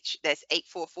TSH. That's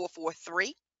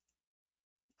 84443.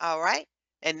 All right.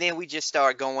 And then we just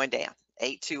start going down.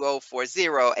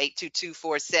 82040,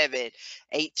 82247,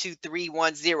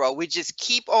 82310. We just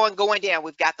keep on going down.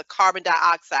 We've got the carbon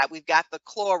dioxide, we've got the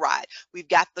chloride, we've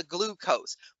got the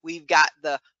glucose, we've got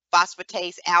the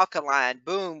phosphatase alkaline.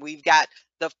 Boom, we've got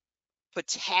the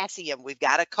potassium. We've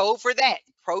got a code for that.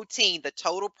 Protein, the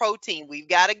total protein. We've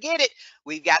got to get it.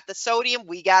 We've got the sodium.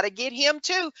 We got to get him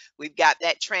too. We've got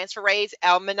that transferase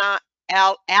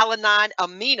alanine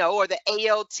amino, or the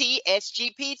ALT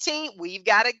SGPT. We've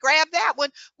got to grab that one.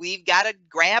 We've got to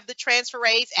grab the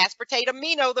transferase aspartate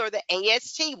amino, or the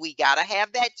AST. We got to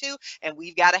have that too, and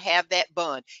we've got to have that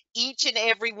bun. Each and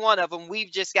every one of them,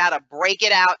 we've just got to break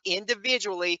it out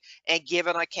individually and give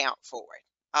an account for it.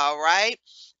 All right.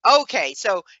 Okay,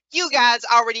 so you guys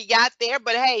already got there,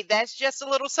 but hey, that's just a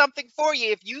little something for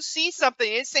you. If you see something,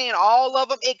 it's saying all of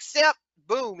them except,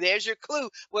 boom, there's your clue.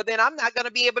 Well, then I'm not going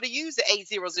to be able to use the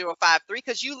 80053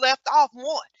 because you left off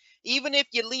one. Even if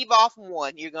you leave off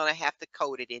one, you're going to have to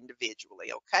code it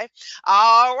individually, okay?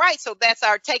 All right, so that's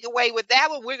our takeaway with that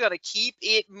one. We're going to keep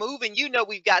it moving. You know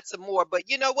we've got some more, but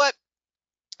you know what?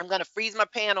 I'm going to freeze my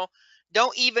panel.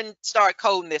 Don't even start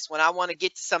coding this one. I want to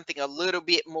get to something a little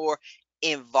bit more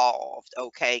involved,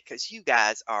 okay? Because you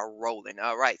guys are rolling.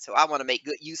 All right, so I want to make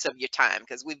good use of your time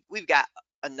because we've got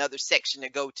another section to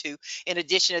go to in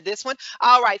addition to this one.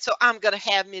 All right, so I'm going to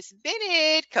have Miss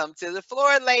Bennett come to the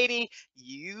floor, lady.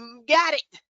 You got it.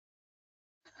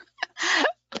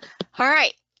 All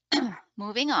right.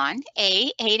 Moving on.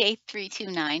 A,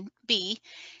 88329. B,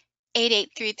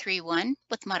 88331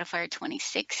 with modifier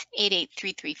 26.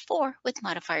 88334 with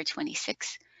modifier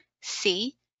 26.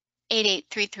 C,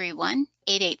 88331,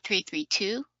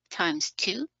 88332 times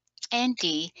 2. And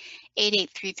D,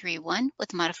 88331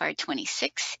 with modifier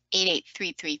 26.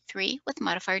 88333 with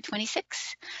modifier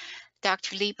 26.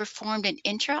 Dr. Lee performed an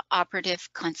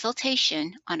intraoperative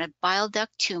consultation on a bile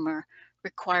duct tumor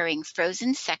requiring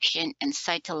frozen section and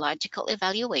cytological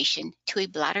evaluation to a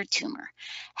bladder tumor.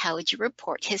 How would you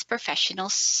report his professional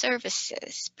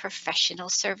services? Professional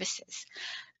services.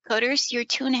 Coders, your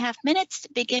 2.5 minutes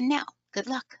begin now. Good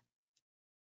luck.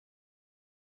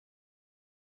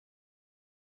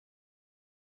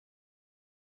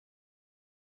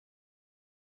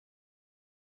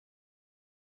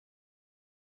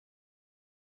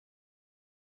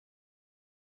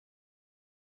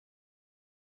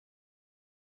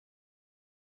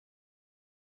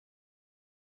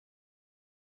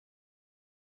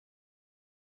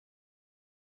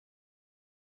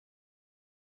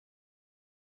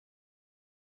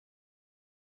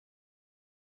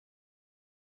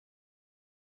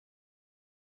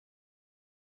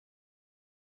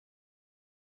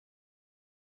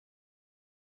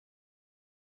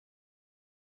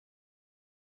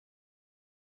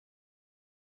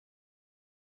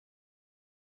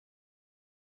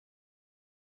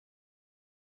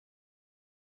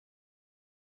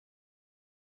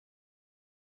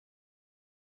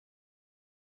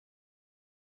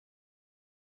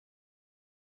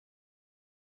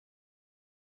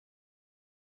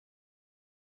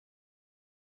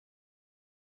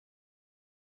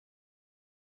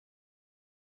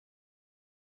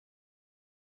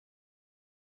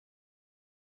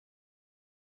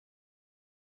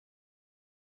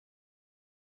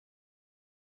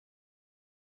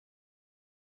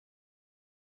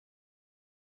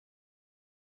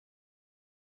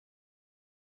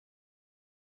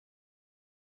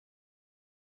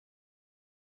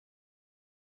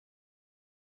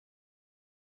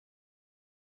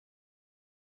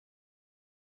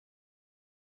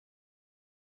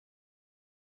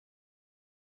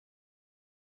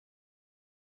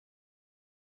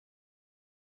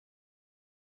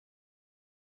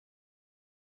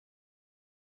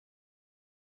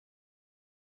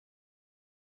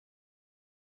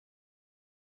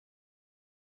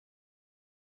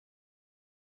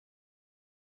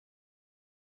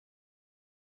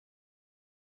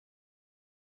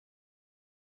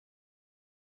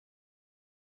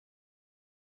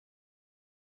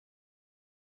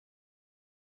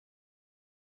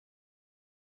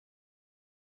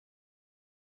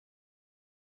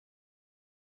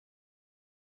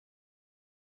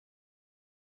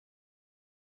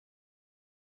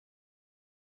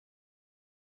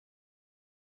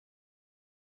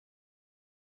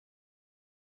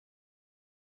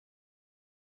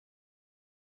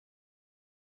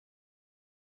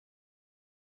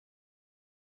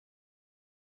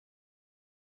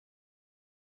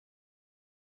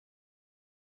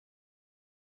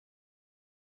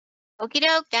 Okie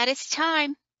doke, that is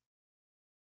time.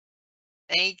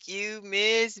 Thank you,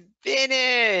 Miss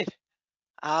Bennett.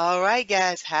 All right,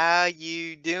 guys, how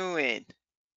you doing?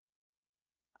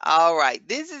 All right,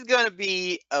 this is going to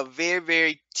be a very,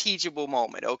 very teachable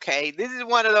moment, okay? This is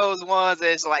one of those ones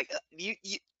that's like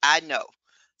I know.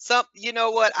 You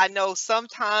know what? I know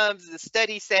sometimes the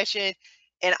study session,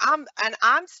 and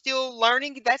I'm still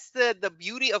learning. That's the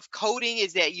beauty of coding,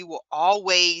 is that you will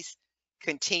always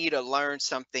continue to learn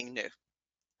something new.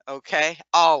 Okay?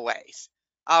 Always.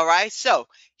 All right. So,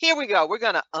 here we go. We're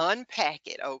going to unpack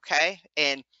it, okay?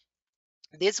 And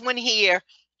This one here,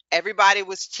 everybody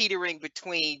was teetering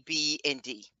between B and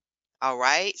D. All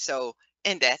right. So,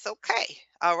 and that's okay.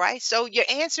 All right. So your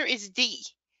answer is D.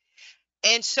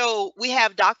 And so we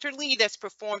have Dr. Lee that's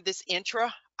performed this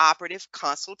intraoperative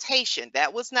consultation.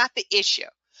 That was not the issue.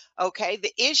 Okay,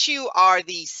 the issue are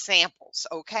these samples.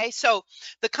 Okay, so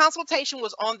the consultation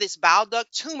was on this bile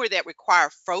duct tumor that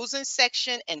required frozen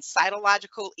section and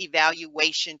cytological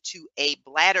evaluation to a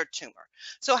bladder tumor.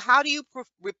 So, how do you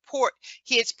report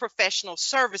his professional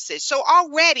services? So,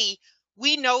 already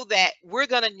we know that we're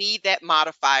going to need that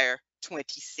modifier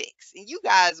 26. And you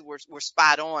guys were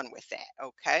spot on with that.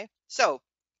 Okay, so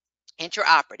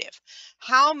intraoperative.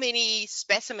 How many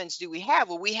specimens do we have?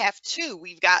 Well, we have two.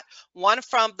 We've got one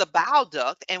from the bile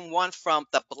duct and one from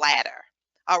the bladder.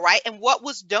 All right. And what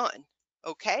was done?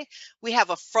 Okay. We have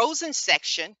a frozen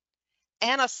section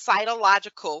and a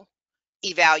cytological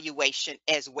evaluation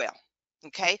as well.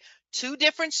 Okay. Two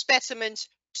different specimens,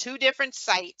 two different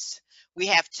sites. We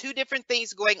have two different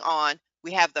things going on.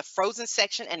 We have the frozen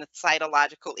section and the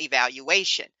cytological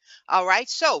evaluation. All right.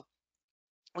 So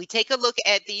we take a look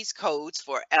at these codes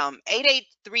for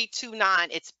 88329.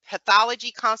 It's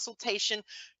pathology consultation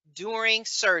during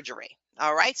surgery.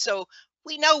 All right, so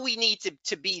we know we need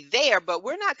to be there, but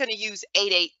we're not going to use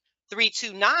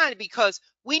 88329 because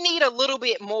we need a little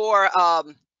bit more a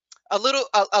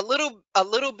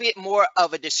little bit more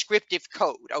of a descriptive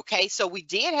code. Okay, so we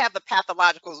did have the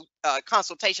pathological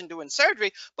consultation during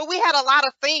surgery, but we had a lot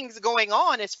of things going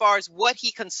on as far as what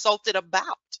he consulted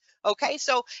about. Okay,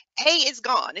 so A is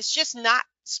gone. It's just not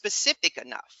specific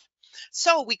enough.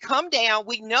 So we come down,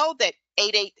 we know that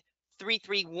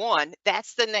 88331,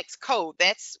 that's the next code.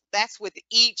 That's with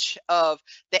each of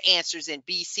the answers in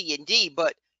B, C, and D,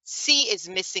 but C is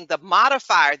missing the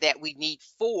modifier that we need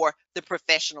for the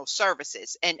professional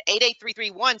services. And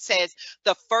 88331 says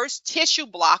the first tissue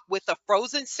block with a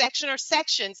frozen section or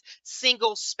sections,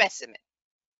 single specimen.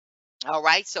 All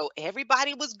right, so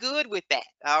everybody was good with that.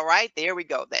 All right, there we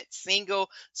go, that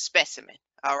single specimen.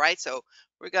 All right, so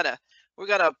we're gonna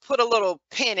put a little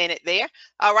pin in it there.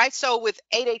 All right, so with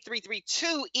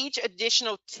 88332, each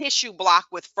additional tissue block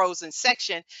with frozen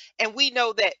section, and we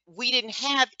know that we didn't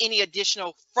have any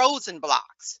additional frozen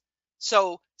blocks.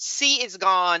 So C is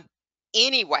gone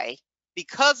anyway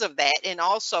because of that, and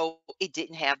also it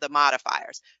didn't have the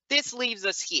modifiers. This leaves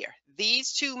us here.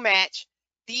 These two match,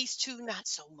 these two not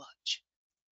so much.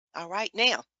 All right,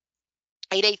 now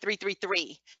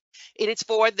 88333. It is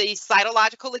for the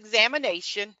cytological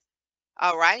examination.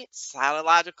 All right,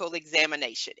 cytological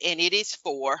examination. And it is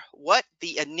for what?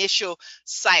 The initial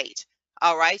site.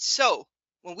 All right, so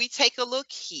when we take a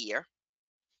look here,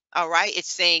 all right, it's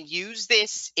saying use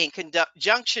this in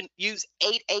conjunction, use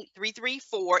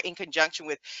 88334 in conjunction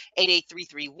with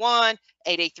 88331,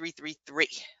 88333.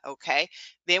 Okay,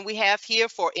 then we have here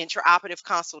for intraoperative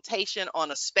consultation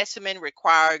on a specimen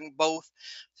requiring both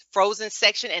frozen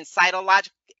section and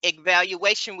cytological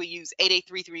evaluation. We use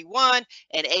 88331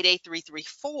 and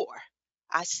 88334.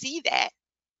 I see that,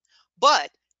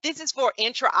 but this is for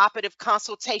intraoperative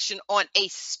consultation on a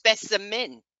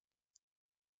specimen.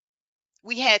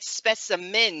 We had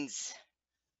specimens.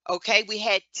 Okay, we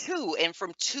had two, and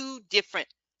from two different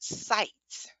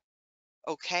sites.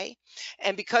 Okay,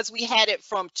 and because we had it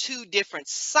from two different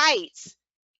sites,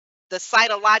 the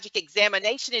cytologic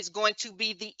examination is going to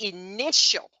be the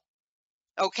initial.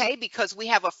 Okay, because we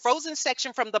have a frozen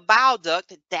section from the bile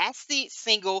duct. That's the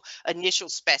single initial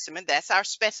specimen. That's our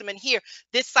specimen here.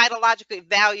 This cytological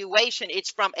evaluation,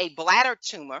 it's from a bladder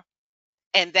tumor,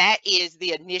 and that is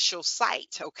the initial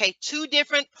site. Okay, two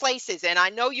different places. And I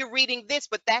know you're reading this,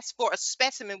 but that's for a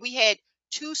specimen. We had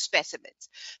two specimens.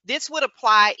 This would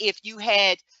apply if you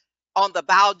had on the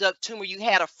bile duct tumor, you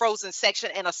had a frozen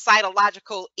section and a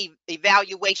cytological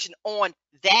evaluation on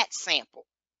that sample.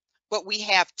 But we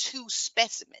have two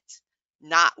specimens,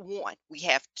 not one. We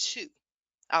have two.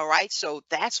 All right, so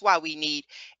that's why we need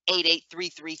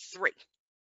 88333.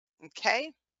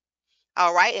 Okay.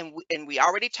 All right, and we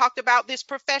already talked about this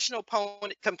professional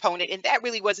component, and that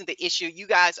really wasn't the issue. You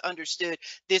guys understood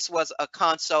this was a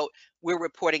consult. We're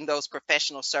reporting those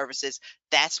professional services.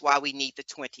 That's why we need the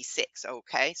 26.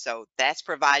 Okay, so that's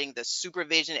providing the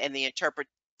supervision and the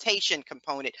interpretation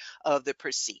component of the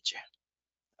procedure.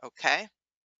 Okay.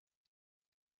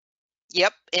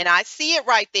 Yep, and I see it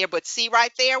right there, but see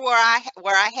right there where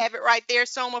I have it right there,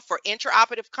 Soma, for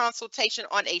intraoperative consultation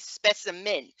on a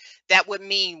specimen. That would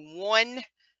mean one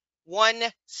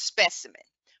specimen.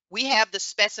 We have the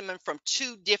specimen from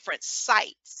two different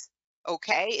sites.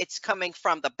 Okay, it's coming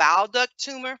from the bile duct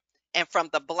tumor and from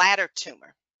the bladder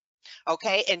tumor.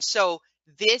 Okay, and so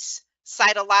this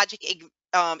cytologic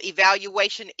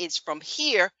evaluation is from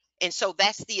here, and so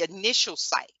that's the initial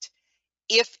site.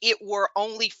 If it were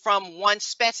only from one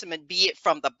specimen, be it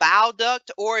from the bile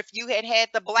duct, or if you had had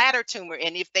the bladder tumor,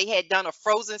 and if they had done a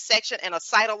frozen section and a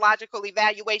cytological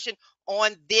evaluation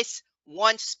on this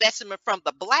one specimen from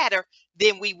the bladder,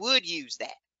 then we would use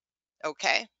that.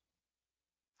 Okay.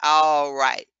 All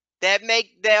right.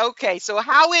 Okay. So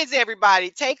how is everybody?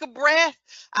 Take a breath.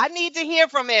 I need to hear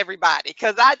from everybody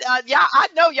because y'all, I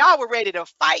know y'all were ready to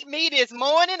fight me this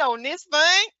morning on this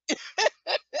thing.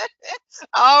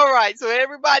 All right, so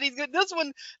everybody's good. This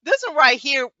one right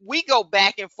here, we go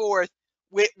back and forth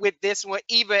with this one,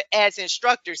 even as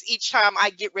instructors. Each time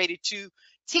I get ready to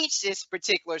teach this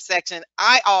particular section,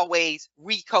 I always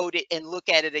recode it and look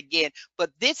at it again.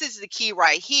 But this is the key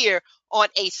right here on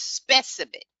a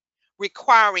specimen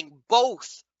requiring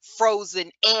both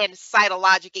frozen and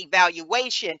cytologic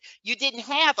evaluation. You didn't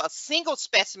have a single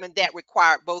specimen that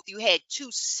required both. You had two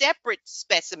separate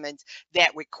specimens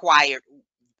that required.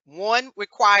 One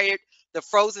required the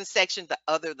frozen section, the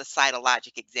other the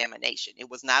cytologic examination. It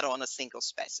was not on a single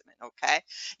specimen, okay?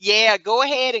 Yeah, go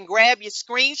ahead and grab your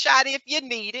screenshot if you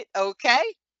need it, okay?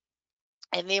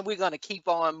 And then we're going to keep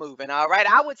on moving, all right?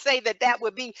 I would say that that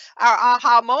would be our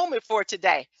aha moment for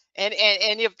today. And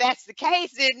if that's the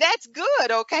case, then that's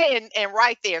good, okay? And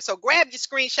right there. So grab your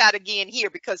screenshot again here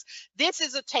because this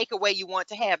is a takeaway you want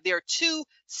to have. There are two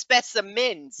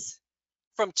specimens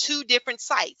from two different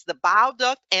sites, the bile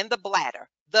duct and the bladder.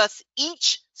 Thus,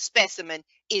 each specimen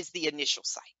is the initial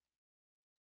site.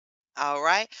 All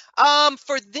right.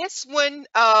 For this one,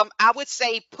 I would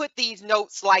say put these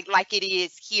notes like it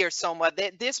is here somewhere.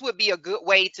 This would be a good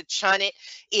way to chun it.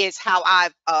 Is how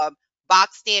I've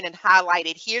boxed in and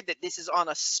highlighted here that this is on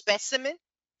a specimen,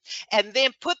 and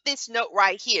then put this note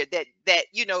right here that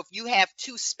if you have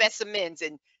two specimens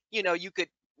and you could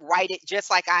write it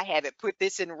just like I have it. Put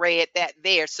this in red, that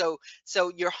there. So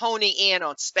you're honing in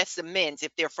on specimens.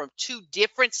 If they're from two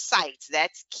different sites,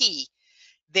 that's key.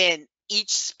 Then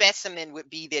each specimen would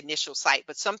be the initial site,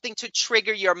 but something to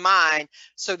trigger your mind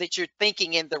so that you're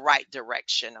thinking in the right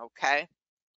direction. Okay.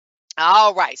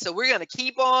 All right, so we're going to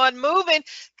keep on moving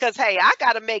because, hey, I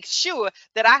got to make sure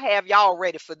that I have y'all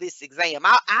ready for this exam.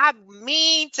 I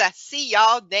mean to see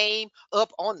y'all name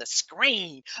up on the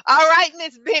screen. All right,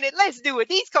 Miss Bennett, let's do it.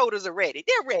 These coders are ready.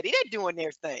 They're ready. They're doing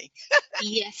their thing.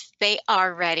 Yes, they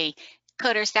are ready.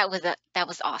 Coders, that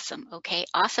was awesome. Okay,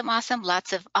 awesome, awesome.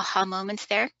 Lots of aha moments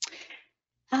there.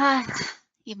 Ah,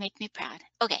 you make me proud.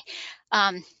 Okay,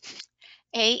 um,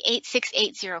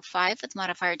 A86805 with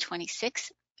modifier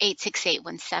 26,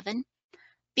 86817,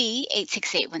 B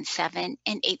 86817,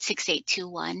 and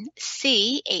 86821,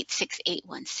 C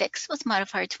 86816 with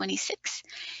modifier 26,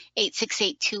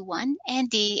 86821, and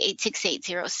D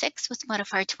 86806 with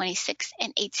modifier 26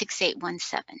 and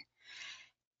 86817.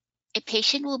 A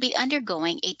patient will be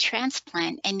undergoing a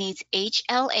transplant and needs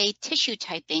HLA tissue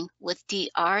typing with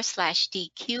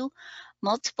DR/DQ,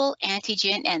 multiple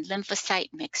antigen and lymphocyte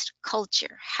mixed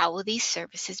culture. How will these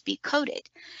services be coded?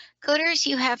 Coders,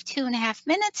 you have 2.5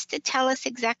 minutes to tell us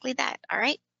exactly that. All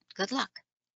right, good luck.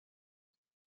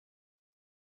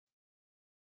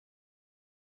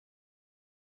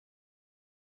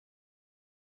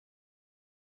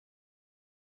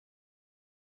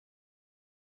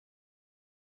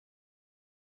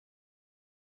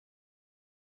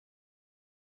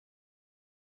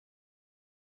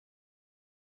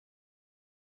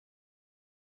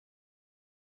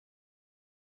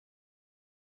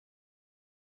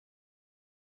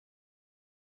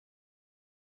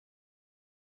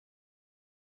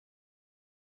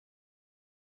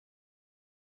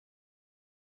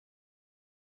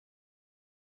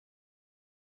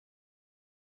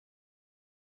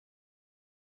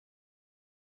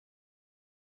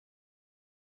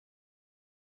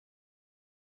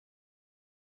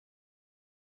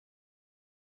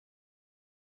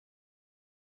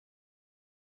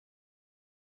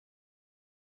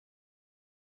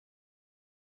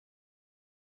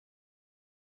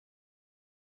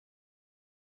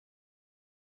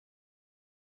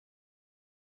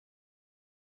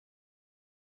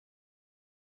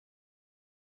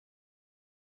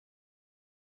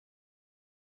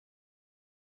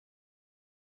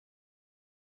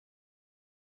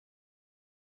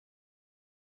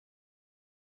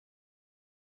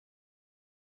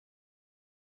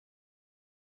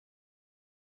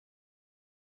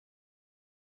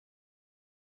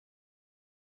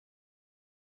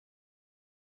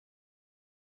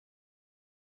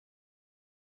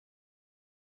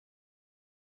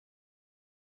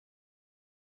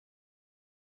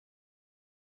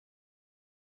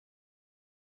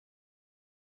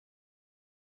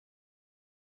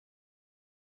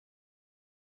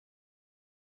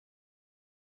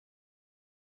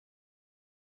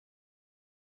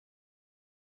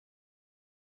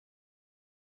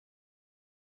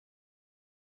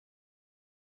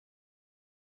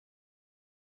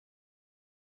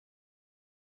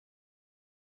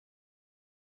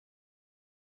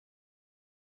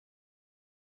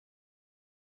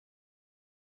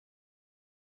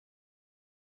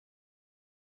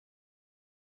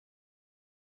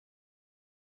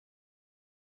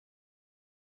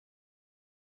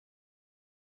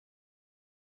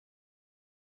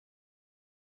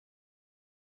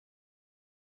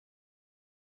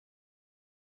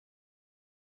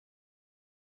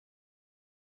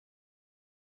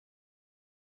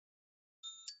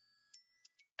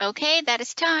 Okay, that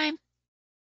is time.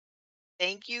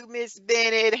 Thank you, Miss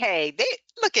Bennett. Hey,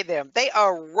 look at them. They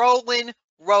are rolling,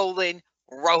 rolling,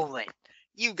 rolling.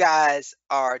 You guys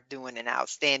are doing an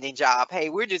outstanding job. Hey,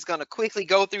 we're just going to quickly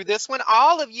go through this one.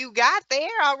 All of you got there,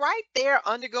 all right? They're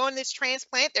undergoing this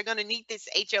transplant. They're going to need this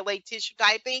HLA tissue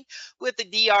typing with the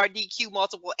DRDQ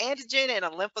multiple antigen and a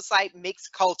lymphocyte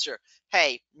mixed culture.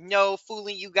 Hey, no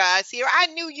fooling you guys here. I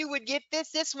knew you would get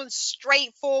this. This one's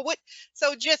straightforward.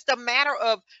 So just a matter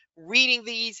of reading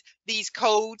these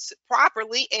codes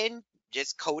properly and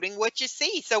just coding what you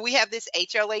see. So we have this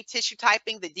HLA tissue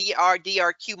typing, the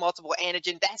DRDRQ multiple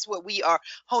antigen. That's what we are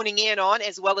honing in on,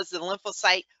 as well as the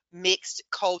lymphocyte mixed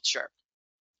culture.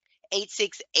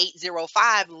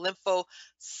 86805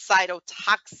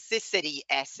 lymphocytotoxicity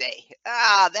assay.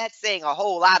 That's saying a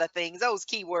whole lot of things. Those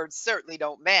keywords certainly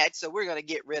don't match, so we're going to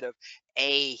get rid of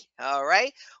A. All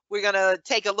right. We're going to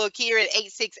take a look here at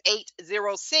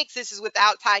 86806. This is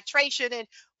without titration, and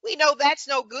we know that's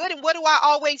no good. And what do I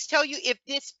always tell you? If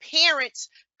this parent's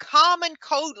common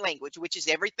code language, which is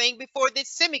everything before this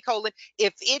semicolon,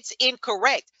 if it's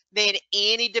incorrect, then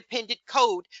any dependent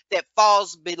code that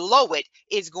falls below it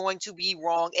is going to be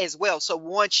wrong as well. So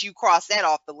once you cross that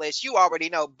off the list, you already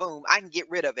know, boom, I can get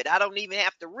rid of it. I don't even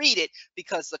have to read it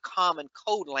because the common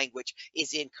code language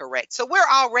is incorrect. So we're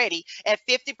already at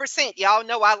 50%. Y'all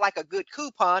know I like a good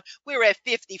coupon. We're at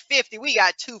 50-50. We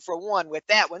got 2 for 1 with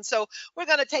that one. So we're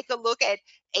going to take a look at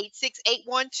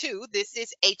 86812. This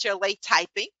is HLA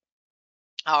typing.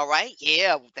 All right,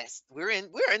 yeah, we're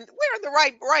in the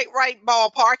right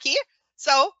ballpark here.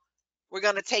 So we're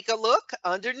going to take a look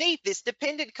underneath this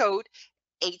dependent code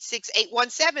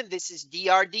 86817. This is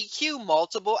DRDQ,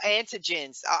 multiple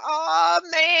antigens. Oh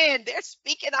man, they're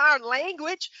speaking our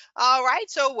language. All right,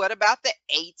 so what about the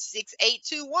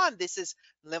 86821? This is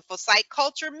lymphocyte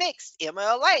culture mixed,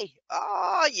 MLA.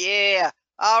 Oh yeah.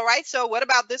 All right, so what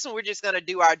about this one? We're just going to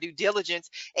do our due diligence.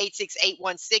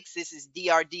 86816. This is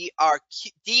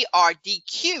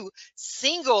DRDQ,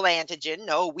 single antigen.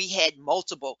 No, we had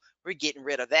multiple. We're getting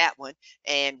rid of that one.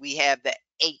 And we have the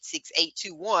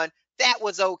 86821. That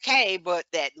was okay, but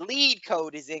that lead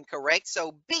code is incorrect.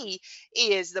 So B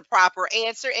is the proper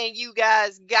answer. And you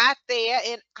guys got there,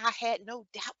 and I had no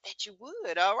doubt that you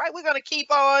would. All right, we're going to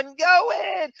keep on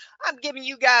going. I'm giving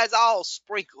you guys all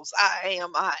sprinkles. I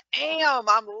am.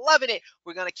 I'm loving it.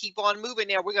 We're going to keep on moving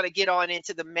there. We're going to get on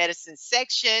into the medicine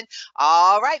section.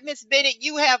 All right, Miss Bennett,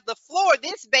 you have the floor.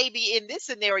 This baby in this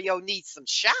scenario needs some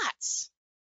shots.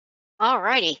 All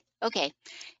righty. Okay.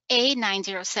 A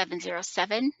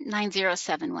 90707,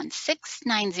 90716,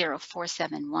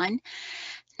 90471,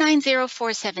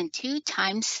 90472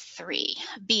 times 3.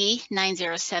 B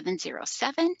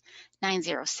 90707,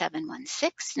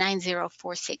 90716,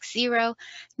 90460,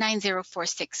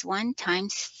 90461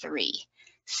 times 3.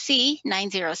 C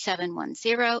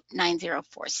 90710,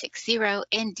 90460,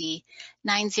 and D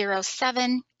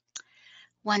 90710,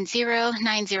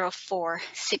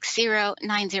 90460,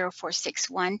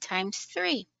 90461 times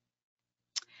 3.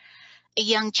 A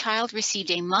young child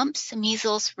received a mumps,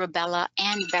 measles, rubella,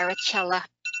 and varicella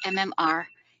MMR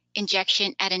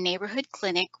injection at a neighborhood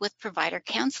clinic with provider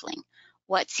counseling.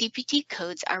 What CPT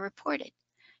codes are reported?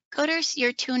 Coders,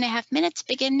 your 2.5 minutes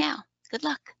begin now. Good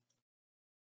luck.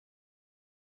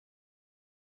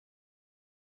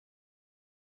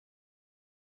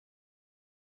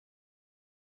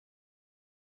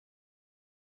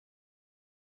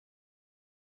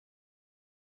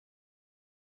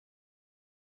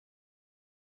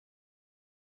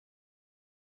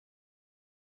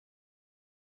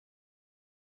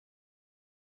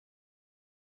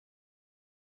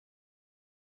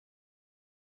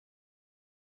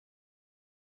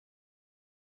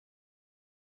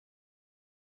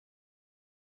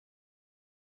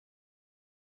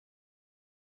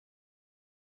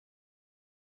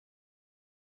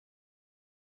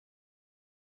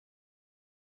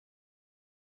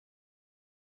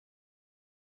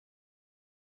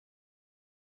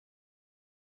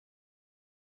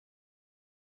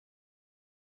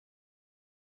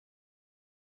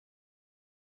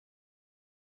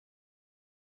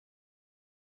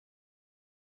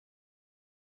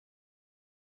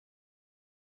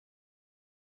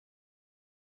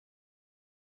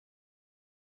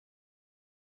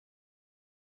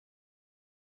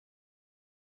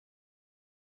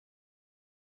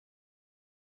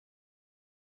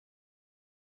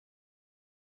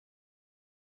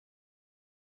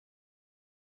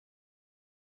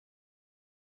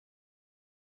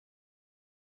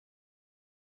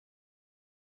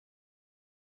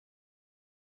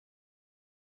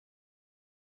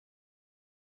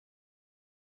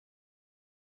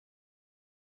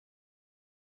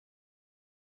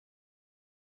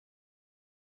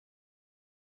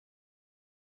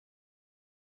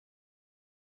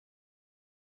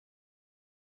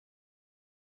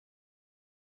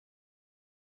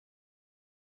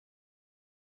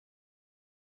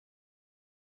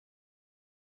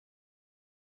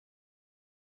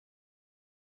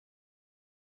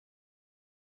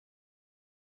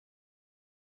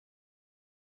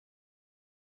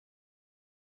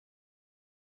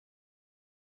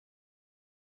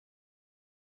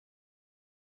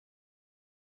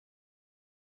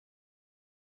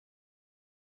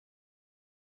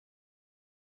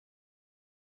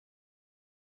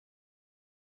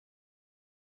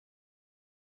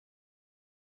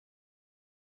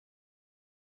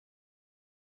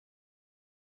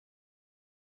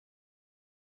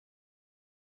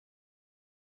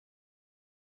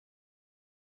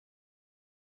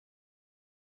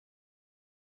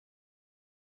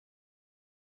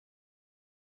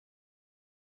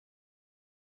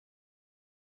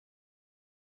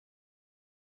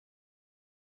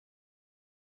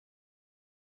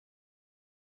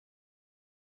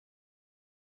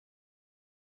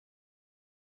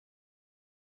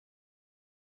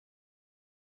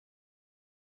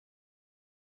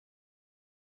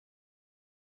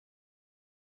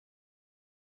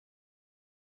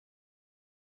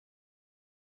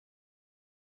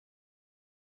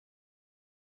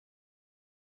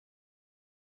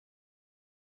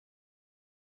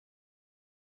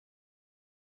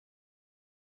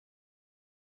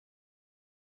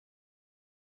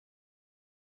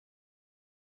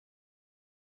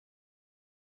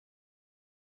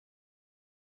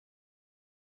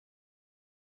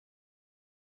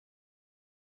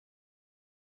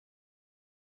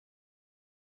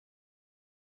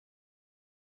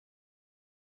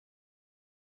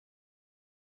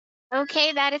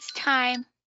 Okay, that is time.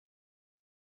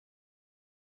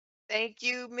 Thank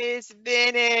you, Miss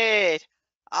Bennett.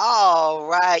 All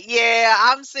right. Yeah,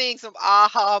 I'm seeing some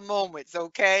aha moments,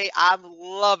 okay? I'm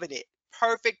loving it.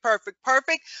 Perfect, perfect,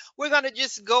 perfect. We're going to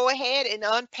just go ahead and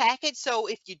unpack it. So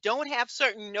if you don't have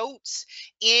certain notes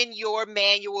in your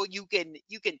manual, you can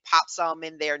pop some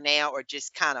in there now or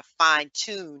just kind of fine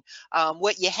tune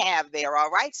what you have there.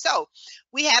 All right. So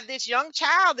we have this young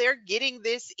child. They're getting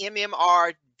this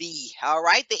MMRV. All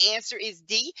right. The answer is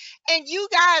D. And you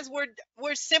guys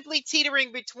were simply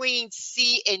teetering between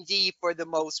C and D for the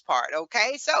most part.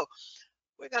 Okay, so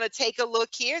we're going to take a look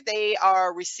here. They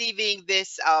are receiving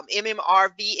this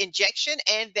MMRV injection,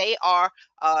 and they are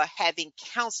having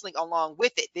counseling along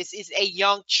with it. This is a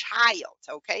young child.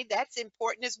 Okay, that's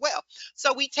important as well.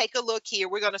 So we take a look here.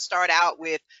 We're going to start out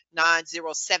with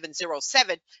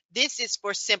 90707. This is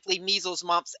for simply measles,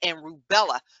 mumps, and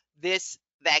rubella. This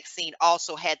vaccine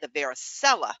also had the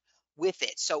varicella with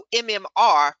it. So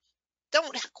MMR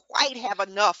don't quite have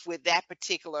enough with that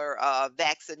particular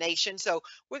vaccination. So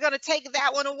we're going to take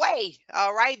that one away.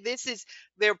 All right.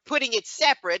 They're putting it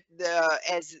separate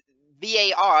as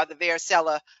VAR, the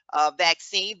varicella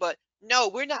vaccine. But no,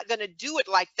 we're not going to do it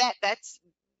like that. That's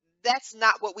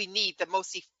not what we need. The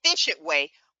most efficient way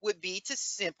would be to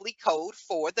simply code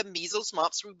for the measles,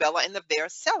 mumps, rubella, and the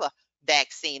varicella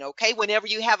vaccine. Okay. Whenever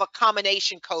you have a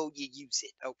combination code, you use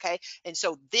it. Okay. And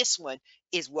so this one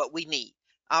is what we need.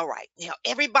 All right. Now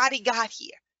everybody got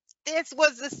here. This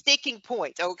was the sticking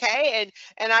point. Okay.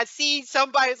 And I see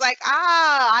somebody's like,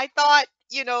 I thought,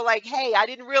 like, hey, I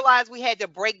didn't realize we had to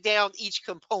break down each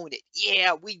component.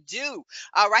 Yeah, we do.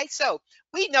 All right. So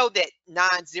we know that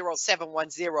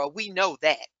 90710, we know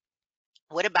that.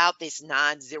 What about this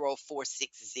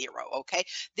 90460? Okay,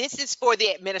 this is for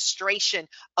the administration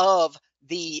of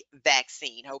the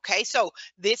vaccine. Okay, so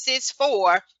this is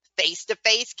for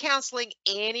face-to-face counseling,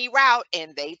 any route,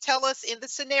 and they tell us in the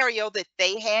scenario that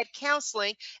they had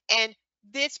counseling, and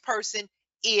this person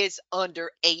is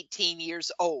under 18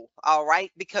 years old. All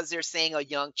right, because they're saying a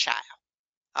young child.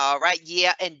 All right,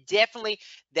 yeah, and definitely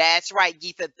that's right,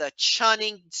 Geetha. The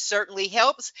chunning certainly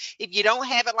helps. If you don't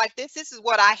have it like this is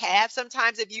what I have.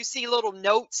 Sometimes if you see little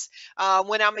notes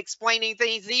when I'm explaining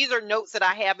things, these are notes that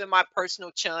I have in my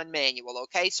personal chun manual.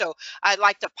 Okay, so I'd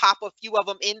like to pop a few of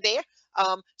them in there.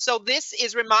 So this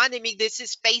is reminding me this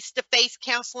is face-to-face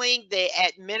counseling. The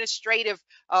administrative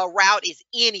route is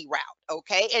any route,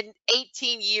 okay, and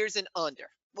 18 years and under.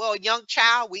 Well, young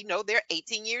child, we know they're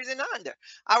 18 years and under.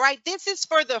 All right, this is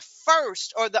for the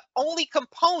first or the only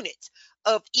component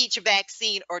of each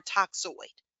vaccine or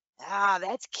toxoid.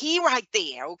 That's key right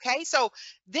there. Okay, so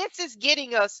this is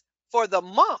getting us for the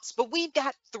mumps, but we've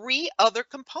got three other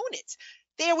components.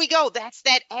 There we go. That's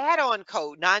that add-on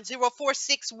code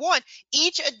 90461,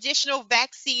 each additional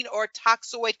vaccine or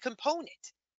toxoid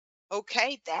component.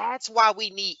 Okay, that's why we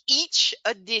need each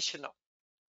additional.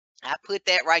 I put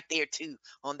that right there too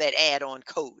on that add-on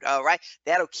code. All right.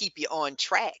 That'll keep you on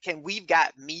track. And we've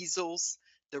got measles,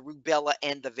 the rubella,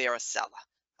 and the varicella.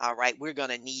 All right. We're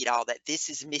going to need all that. This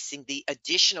is missing the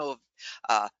additional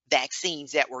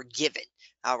vaccines that were given.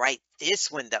 All right.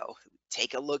 This one, though,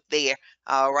 take a look there.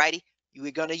 All righty.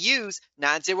 We're going to use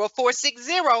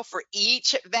 90460 for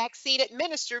each vaccine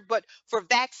administered, but for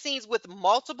vaccines with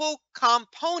multiple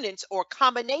components or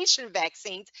combination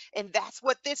vaccines, and that's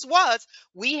what this was,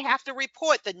 we have to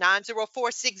report the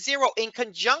 90460 in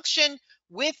conjunction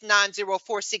with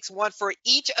 90461 for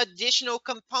each additional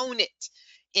component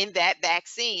in that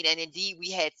vaccine. And indeed,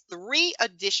 we had three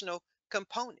additional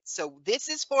components. So this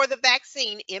is for the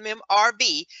vaccine,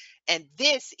 MMRV, and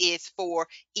this is for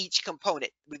each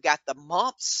component. We've got the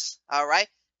mumps, all right?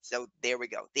 So there we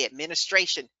go. The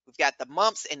administration, we've got the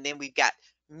mumps, and then we've got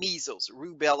measles,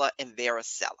 rubella, and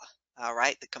varicella. All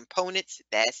right, the components,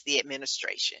 that's the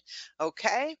administration.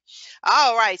 Okay.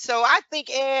 All right. So I think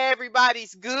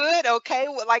everybody's good. Okay.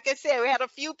 Well, like I said, we had a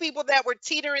few people that were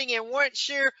teetering and weren't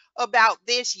sure about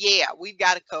this. Yeah, we've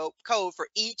got a code for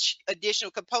each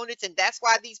additional components, and that's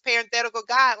why these parenthetical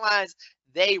guidelines,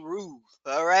 they rule.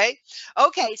 All right.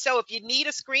 Okay. So if you need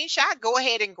a screenshot, go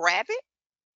ahead and grab it.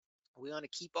 We're going to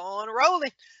keep on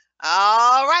rolling.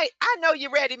 All right. I know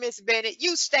you're ready, Miss Bennett.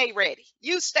 You stay ready.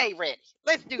 You stay ready.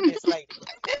 Let's do this, lady.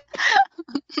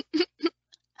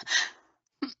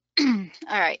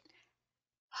 All right.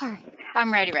 All right.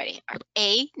 I'm ready.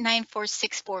 A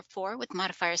 94644 with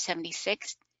modifier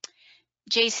 76,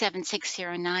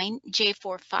 J7609,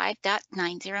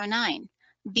 J45.909,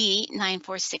 B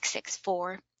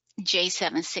 94664,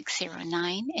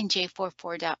 J7609, and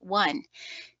J44.1,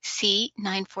 C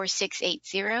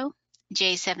 94680,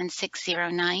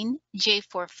 J7609,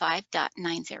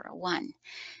 J45.901,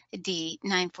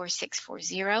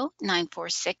 D94640,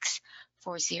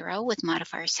 94640 with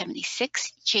modifier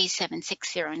 76,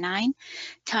 J7609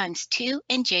 times 2,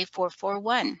 and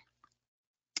J441.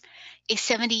 A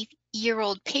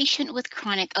 70-year-old patient with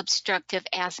chronic obstructive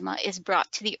asthma is brought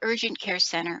to the urgent care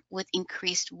center with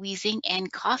increased wheezing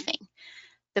and coughing.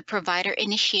 The provider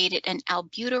initiated an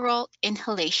albuterol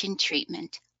inhalation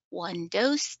treatment, 1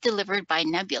 dose delivered by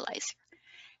nebulizer.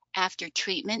 After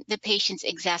treatment, the patient's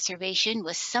exacerbation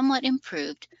was somewhat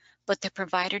improved, but the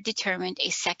provider determined a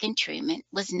second treatment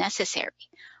was necessary.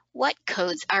 What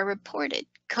codes are reported?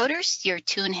 Coders, your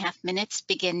 2.5 minutes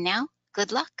begin now.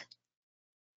 Good luck.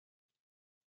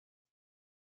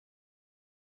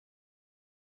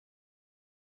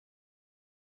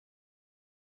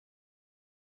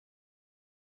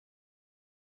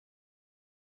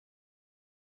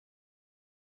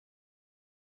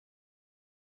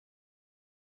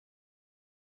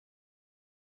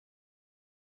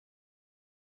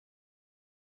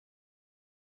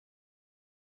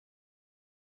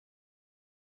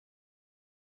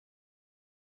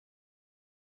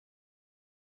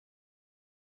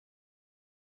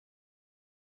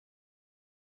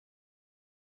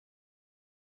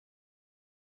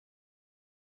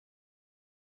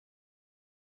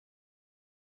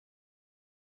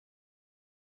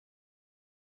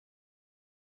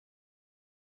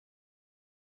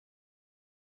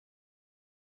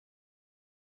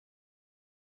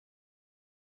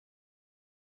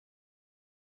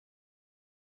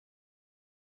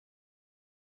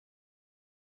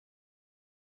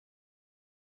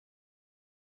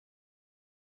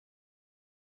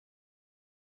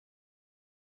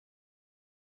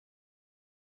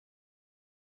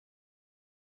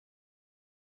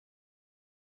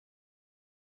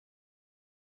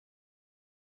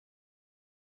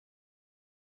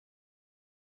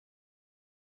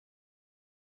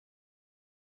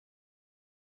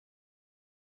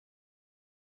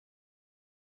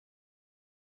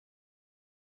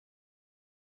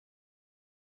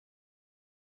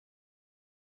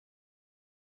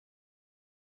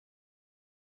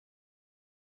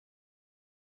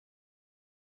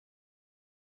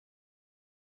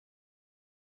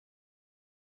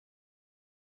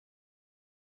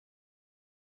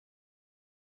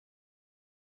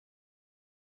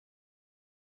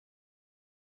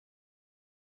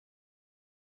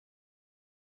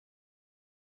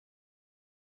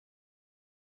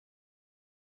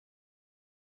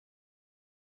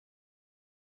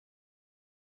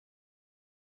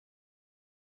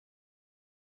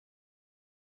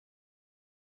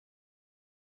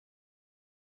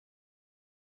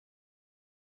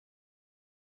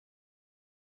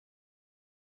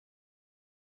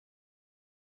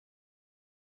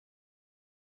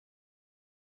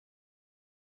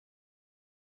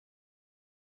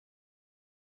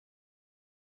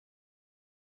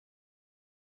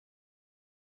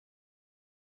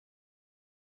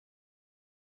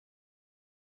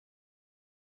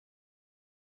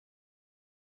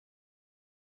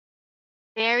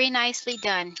 Very nicely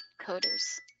done,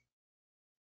 coders.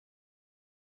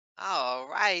 All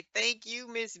right. Thank you,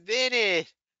 Miss Bennett.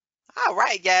 All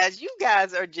right, guys, you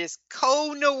guys are just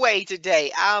coding away today.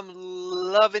 I'm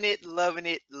loving it, loving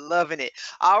it, loving it.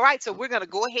 All right, so we're going to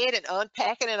go ahead and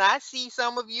unpack it. And I see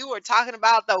some of you are talking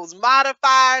about those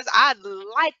modifiers. I'd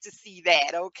like to see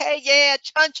that. Okay, yeah,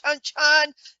 chun, chun,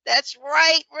 chun. That's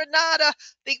right, Renata. I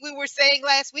think we were saying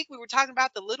last week we were talking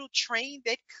about the little train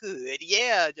that could.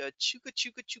 Yeah, the chuka,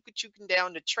 chuka, chuka, chuka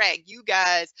down the track. You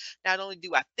guys, not only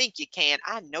do I think you can,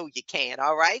 I know you can.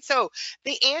 All right, so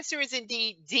the answer is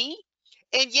indeed D.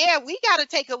 And yeah, we got to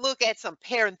take a look at some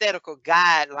parenthetical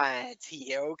guidelines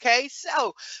here, okay?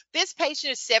 So, this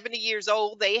patient is 70 years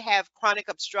old. They have chronic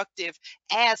obstructive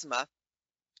asthma,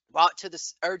 brought to the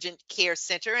urgent care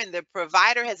center, and the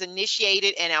provider has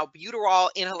initiated an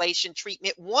albuterol inhalation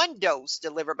treatment, 1 dose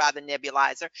delivered by the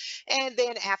nebulizer. And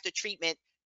then after treatment,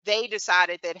 they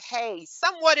decided that, hey,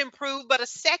 somewhat improved, but a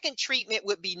second treatment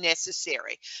would be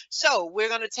necessary. So we're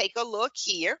going to take a look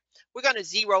here. We're going to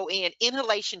zero in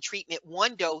inhalation treatment,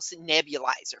 1 dose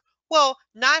nebulizer. Well,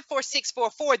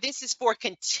 94644, this is for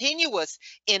continuous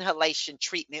inhalation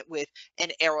treatment with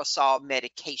an aerosol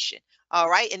medication. All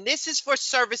right. And this is for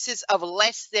services of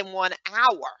less than 1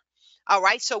 hour. All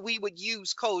right. So we would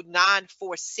use code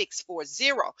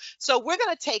 94640. So we're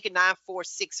going to take a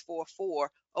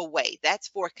 94644 away. That's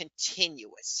for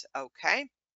continuous. Okay.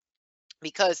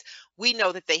 Because we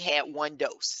know that they had 1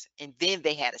 dose and then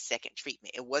they had a second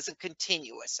treatment. It wasn't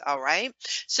continuous. All right.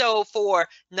 So for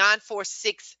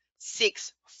 94640,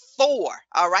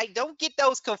 All right, don't get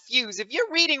those confused. If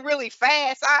you're reading really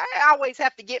fast, I always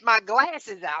have to get my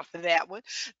glasses out for that one.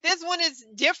 This one is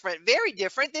different, very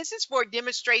different. This is for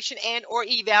demonstration and or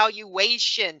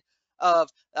evaluation of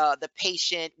the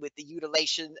patient with the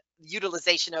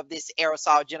utilization of this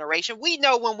aerosol generation. We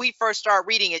know when we first start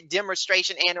reading it,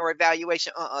 demonstration and or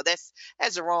evaluation, that's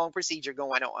the wrong procedure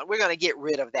going on. We're going to get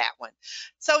rid of that one.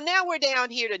 So now we're down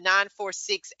here to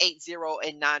 94680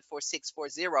 and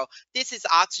 94640. This is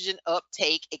oxygen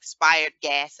uptake expired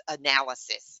gas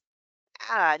analysis.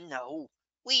 No,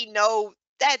 we know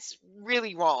that's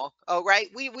really wrong. All right,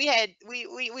 we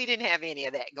didn't have any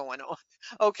of that going on.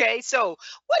 Okay, so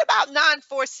what about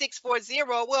 94640?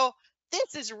 Well,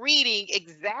 this is reading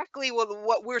exactly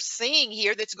what we're seeing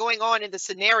here that's going on in the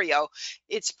scenario.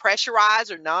 It's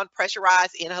pressurized or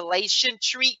non-pressurized inhalation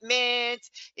treatment.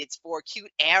 It's for acute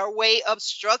airway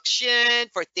obstruction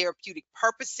for therapeutic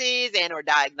purposes and or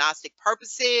diagnostic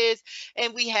purposes.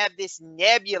 And we have this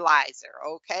nebulizer,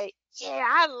 okay? Yeah,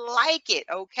 I like it,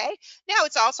 okay? Now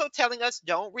it's also telling us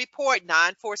don't report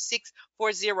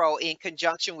 94640 in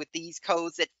conjunction with these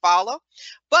codes that follow.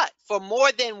 But for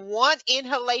more than one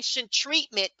inhalation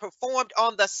treatment performed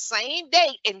on the same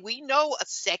date, and we know a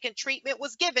second treatment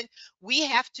was given, we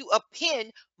have to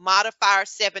append modifier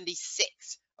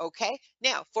 76. Okay,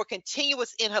 now for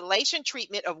continuous inhalation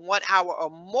treatment of 1 hour or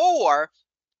more,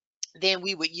 then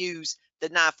we would use the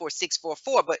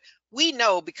 94644. But we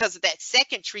know because of that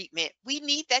second treatment, we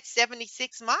need that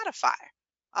 76 modifier.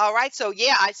 All right, so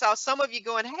yeah, I saw some of you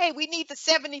going, hey, we need the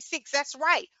 76. That's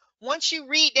right. Once you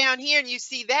read down here and you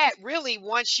see that, really,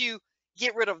 once you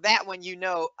get rid of that one, you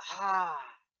know,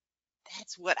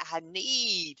 that's what I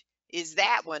need is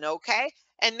that one, okay?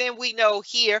 And then we know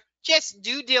here, just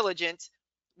due diligence.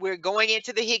 We're going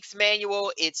into the Hicks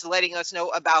manual. It's letting us know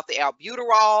about the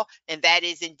albuterol, and that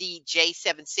is indeed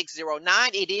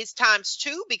J7609. It is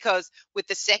 ×2 because with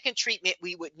the second treatment,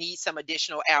 we would need some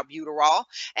additional albuterol.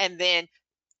 And then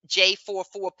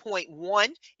J44.1,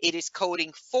 it is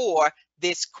coding for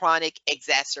this chronic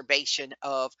exacerbation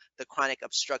of the chronic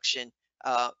obstructive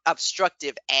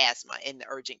asthma in the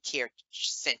urgent care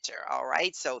center. All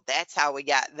right, so that's how we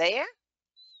got there.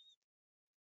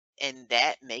 And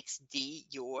that makes D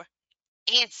your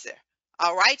answer.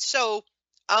 All right, so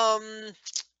I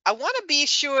want to be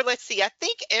sure. Let's see, I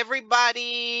think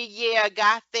everybody, yeah,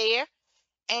 got there.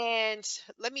 And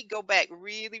let me go back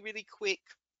really, really quick.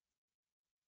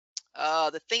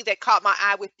 The thing that caught my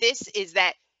eye with this is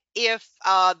that if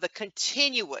the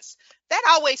continuous, that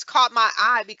always caught my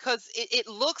eye because it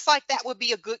looks like that would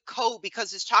be a good code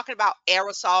because it's talking about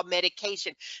aerosol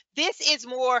medication. This is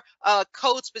more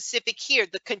code specific here.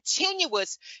 The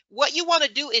continuous, what you want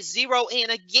to do is zero in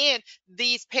again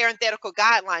these parenthetical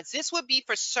guidelines. This would be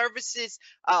for services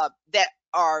that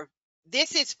are,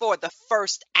 this is for the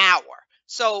first hour.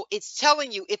 So it's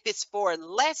telling you if it's for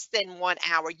less than 1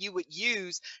 hour, you would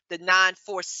use the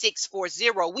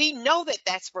 94640. We know that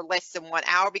that's for less than 1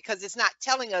 hour because it's not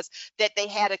telling us that they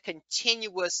had a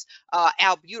continuous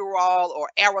albuterol or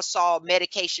aerosol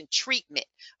medication treatment.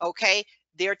 Okay,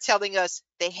 they're telling us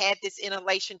they had this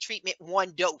inhalation treatment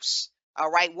 1 dose. All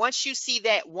right, once you see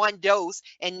that 1 dose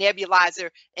and nebulizer,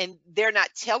 and they're not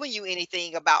telling you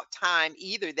anything about time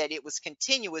either, that it was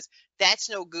continuous, that's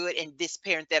no good. And this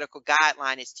parenthetical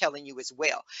guideline is telling you as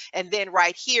well. And then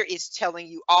right here is telling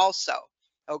you also,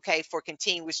 okay, for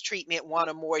continuous treatment, 1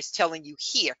 or more is telling you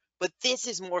here. But this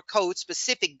is more code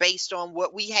specific based on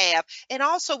what we have. And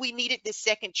also we needed this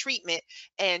second treatment,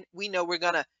 and we know we're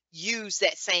going to use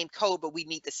that same code, but we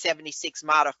need the 76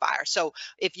 modifier. So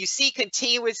if you see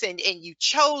continuous and you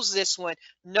chose this one,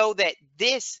 know that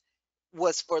this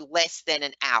was for less than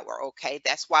an hour. Okay,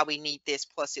 that's why we need this,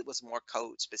 plus it was more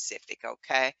code specific.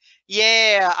 Okay,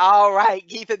 yeah, all right,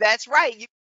 Geetha, that's right. You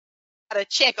gotta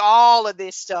check all of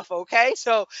this stuff. Okay,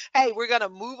 so hey, we're gonna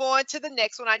move on to the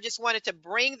next one. I just wanted to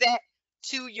bring that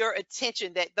to your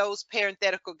attention, that those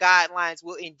parenthetical guidelines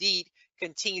will indeed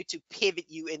continue to pivot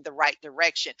you in the right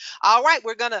direction. All right,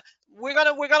 we're gonna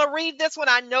read this one.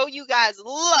 I know you guys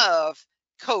love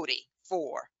coding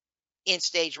for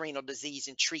end-stage renal disease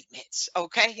and treatments.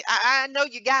 Okay, I know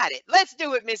you got it. Let's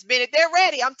do it, Miss Bennett. They're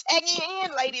ready. I'm tagging you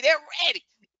in, lady. They're ready.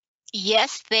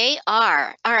 Yes, they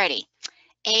are. Alrighty.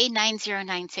 A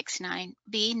 90969,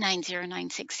 B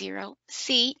 90960,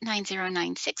 C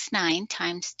 90969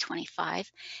 times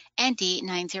 25, and D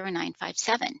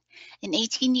 90957. An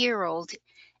 18-year-old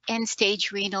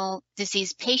end-stage renal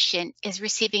disease patient is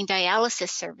receiving dialysis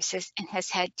services and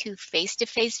has had 2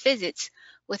 face-to-face visits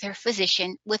with her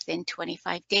physician within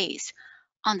 25 days.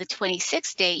 On the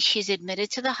 26th day, she's admitted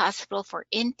to the hospital for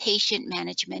inpatient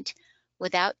management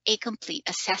without a complete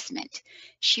assessment.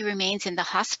 She remains in the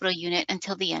hospital unit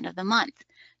until the end of the month.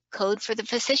 Code for the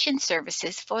physician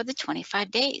services for the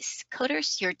 25 days.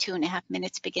 Coders, your 2.5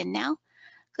 minutes begin now.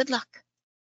 Good luck.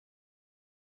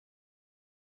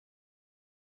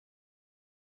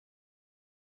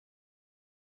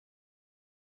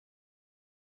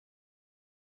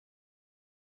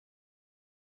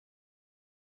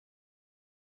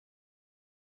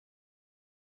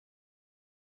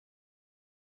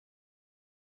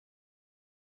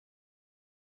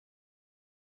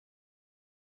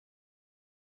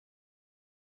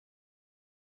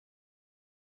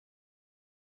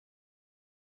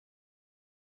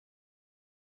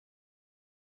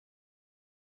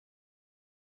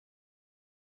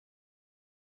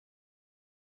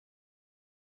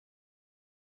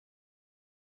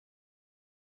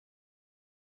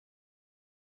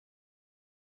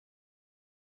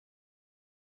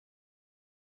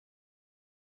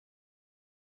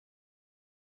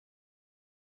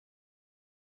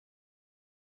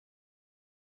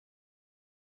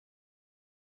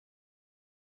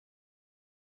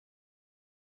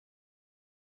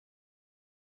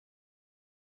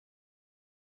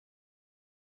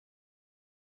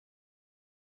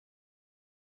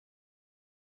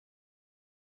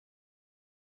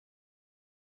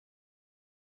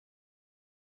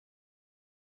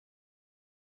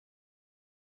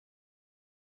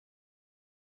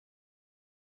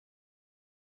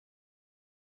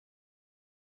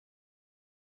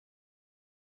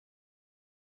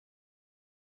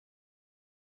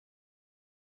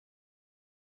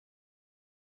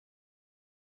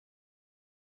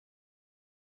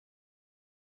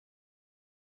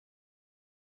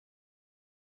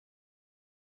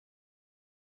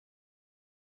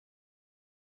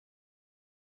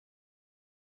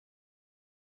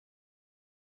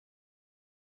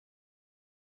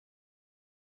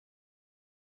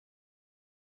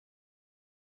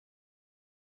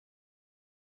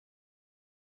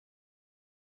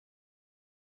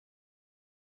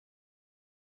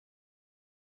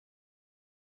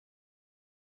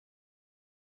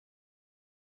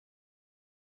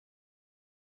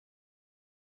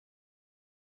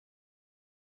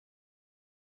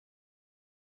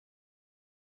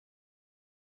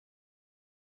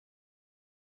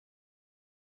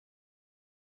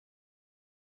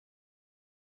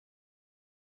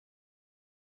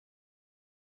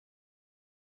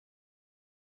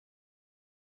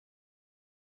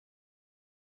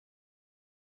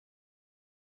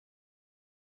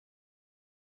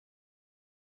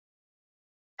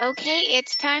 Okay,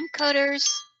 it's time, coders.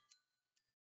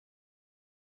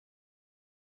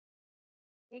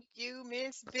 Thank you,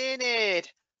 Miss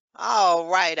Bennett. All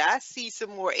right, I see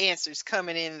some more answers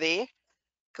coming in there.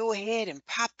 Go ahead and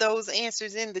pop those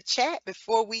answers in the chat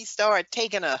before we start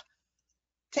taking a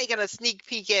sneak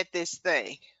peek at this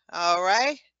thing. All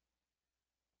right.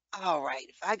 All right.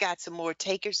 If I got some more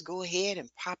takers, go ahead and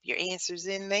pop your answers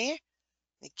in there.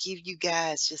 And give you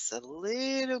guys just a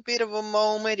little bit of a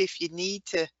moment if you need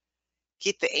to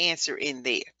get the answer in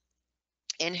there.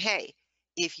 And hey,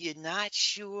 if you're not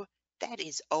sure, that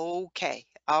is okay.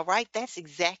 All right. That's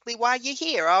exactly why you're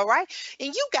here. All right.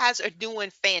 And you guys are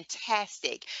doing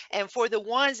fantastic. And for the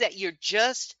ones that you're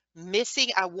just missing,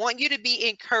 I want you to be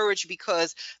encouraged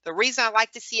because the reason I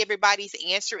like to see everybody's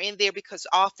answer in there because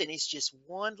often it's just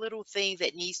one little thing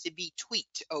that needs to be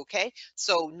tweaked. Okay.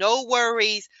 So no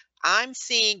worries. I'm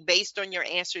seeing based on your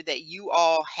answer that you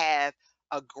all have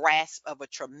a grasp of a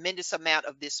tremendous amount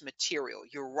of this material.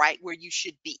 You're right where you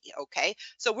should be. Okay.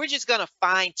 So we're just going to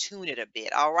fine tune it a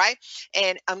bit. All right.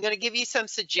 And I'm going to give you some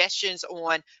suggestions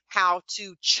on how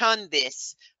to chun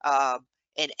this.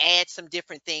 And add some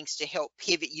different things to help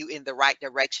pivot you in the right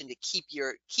direction to keep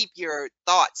your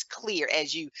thoughts clear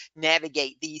as you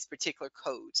navigate these particular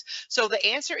codes. So the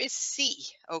answer is C.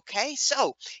 Okay,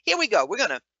 so here we go. We're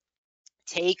gonna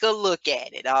take a look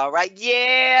at it. All right.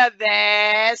 Yeah,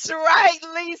 that's right,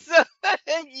 Lisa.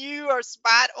 You are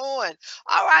spot on.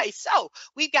 All right. So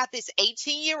we've got this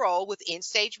 18-year-old with end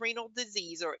stage renal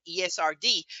disease or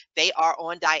ESRD. They are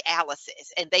on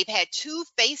dialysis and they've had two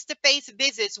face to face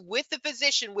visits with the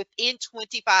physician within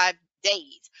 25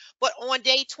 days. But on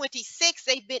day 26,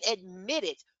 they've been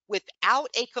admitted without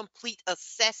a complete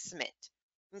assessment.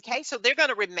 Okay, so they're going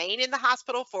to remain in the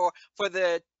hospital for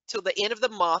the till the end of the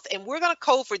month, and we're going to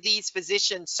code for these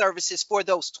physician services for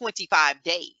those 25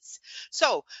 days.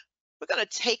 So we're going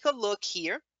to take a look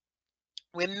here.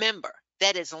 Remember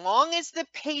that as long as the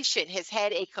patient has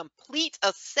had a complete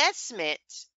assessment,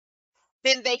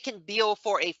 then they can bill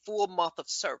for a full month of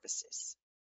services.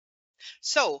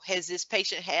 So has this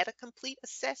patient had a complete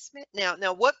assessment?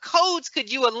 Now what codes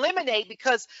could you eliminate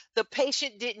because the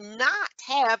patient did not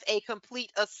have a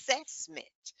complete assessment?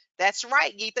 That's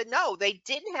right, Geetha. No, they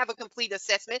didn't have a complete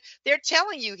assessment. They're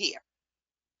telling you here.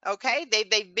 Okay,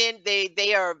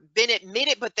 they are been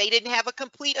admitted, but they didn't have a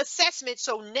complete assessment.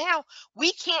 So now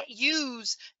we can't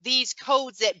use these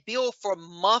codes that bill for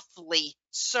monthly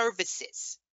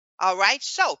services. All right,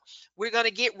 so we're going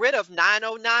to get rid of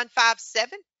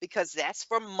 90957 because that's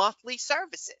for monthly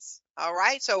services. All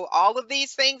right, so all of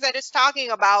these things that it's talking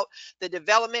about, the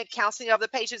development, counseling of the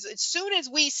patients, as soon as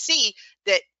we see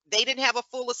that they didn't have a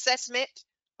full assessment,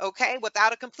 okay,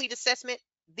 without a complete assessment,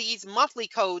 these monthly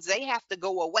codes, they have to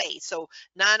go away. So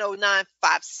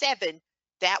 90957,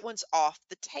 that one's off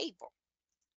the table.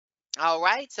 All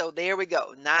right, so there we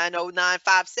go.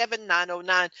 90957,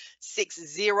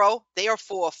 90960. They are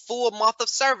for a full month of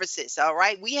services. All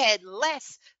right, we had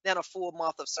less than a full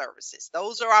month of services.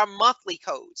 Those are our monthly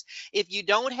codes. If you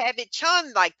don't have it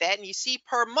churned like that, and you see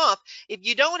per month, if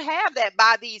you don't have that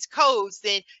by these codes,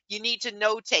 then you need to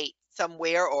notate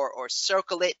somewhere or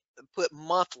circle it, put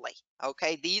monthly.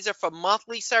 Okay, these are for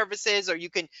monthly services, or you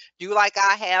can do like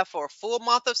I have for a full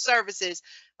month of services.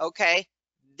 Okay,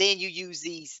 then you use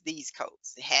these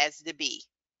codes. It has to be.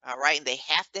 All right, and they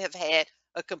have to have had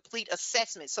a complete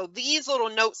assessment. So these little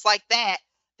notes like that,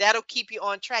 that'll keep you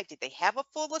on track. Did they have a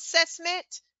full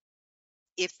assessment?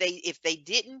 If they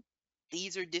didn't,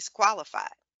 these are disqualified.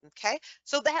 Okay,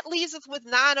 so that leaves us with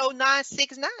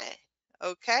 90969.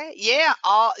 Okay, yeah,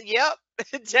 yep,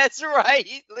 that's right,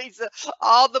 Lisa.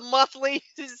 All the monthly,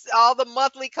 all the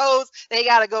monthly codes, they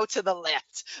got to go to the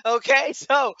left. Okay,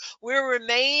 so we're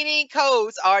remaining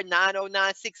codes are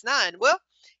 90969. Well,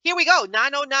 here we go,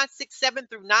 90967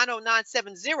 through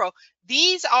 90970.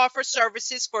 These are for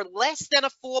services for less than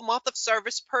a full month of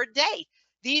service per day.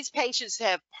 These patients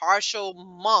have a partial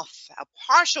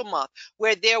month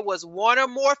where there was one or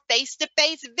more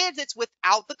face-to-face visits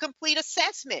without the complete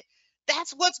assessment.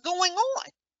 That's what's going on.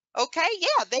 Okay,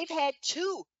 yeah, they've had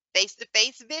 2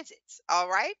 face-to-face visits, all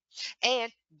right?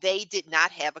 And they did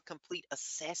not have a complete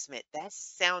assessment.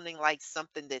 That's sounding like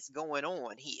something that's going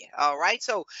on here, all right?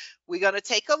 So we're going to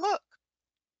take a look.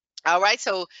 All right,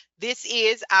 so this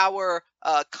is our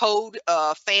code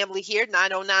family here.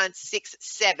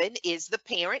 90967 is the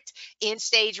parent.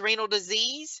 End-stage renal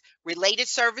disease, related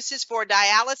services for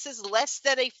dialysis, less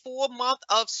than a full month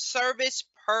of service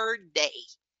per day.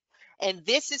 And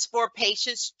this is for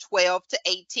patients 12 to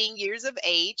 18 years of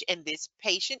age, and this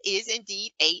patient is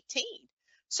indeed 18.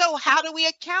 So how do we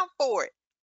account for it?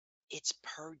 It's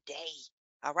per day.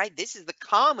 All right, this is the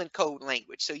common code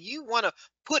language. So you want to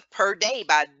put per day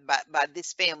by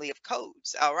this family of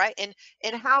codes. All right,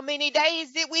 and how many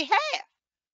days did we have?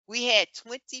 We had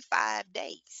 25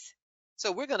 days.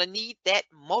 So we're going to need that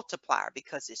multiplier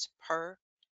because it's per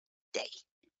day.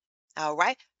 All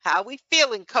right, how are we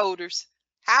feeling, coders?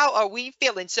 How are we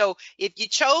feeling? So if you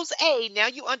chose A, now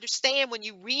you understand when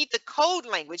you read the code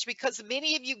language because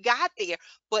many of you got there,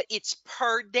 but it's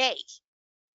per day.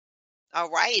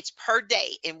 All right, it's per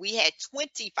day, and we had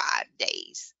 25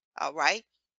 days. All right,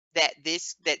 that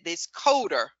this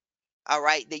coder, all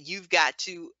right, that you've got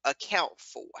to account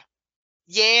for.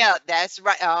 Yeah, that's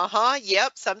right. Uh-huh.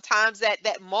 Yep. Sometimes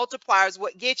that multiplier is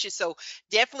what gets you. So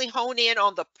definitely hone in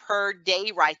on the per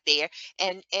day right there,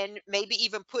 and maybe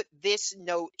even put this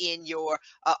note in your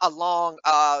along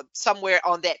somewhere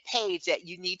on that page that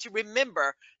you need to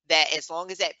remember that as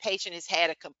long as that patient has had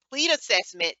a complete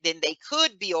assessment, then they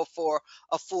could bill for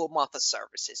a full month of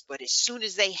services. But as soon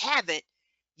as they haven't,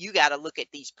 you got to look at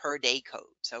these per day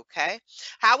codes. Okay.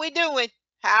 How we doing?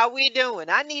 How we doing?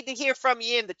 I need to hear from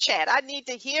you in the chat. I need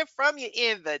to hear from you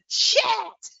in the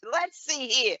chat. Let's see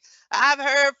here. I've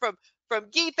heard from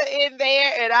Geetha in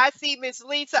there, and I see Miss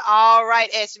Lisa. All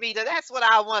right, Eshmita, that's what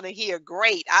I want to hear.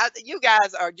 Great. You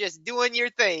guys are just doing your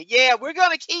thing. Yeah, we're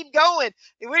gonna keep going.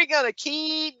 We're gonna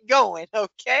keep going.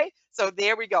 Okay. So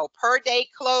there we go. Per day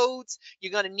clothes.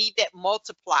 You're gonna need that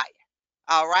multiplier.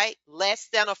 All right. Less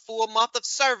than a full month of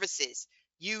services.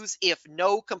 Use if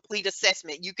no complete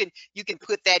assessment. You can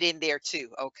put that in there too.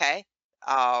 Okay.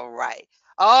 All right.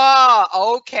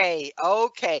 Oh, okay.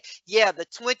 Okay. Yeah, the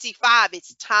 25,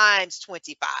 it's times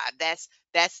 25.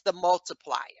 That's the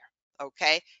multiplier.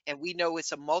 Okay. And we know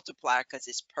it's a multiplier because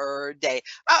it's per day.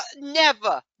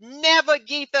 Never,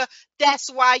 Geetha.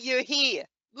 That's why you're here.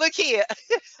 Look here.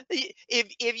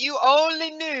 If you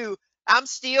only knew I'm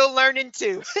still learning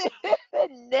too.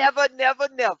 Never, never,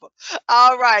 never.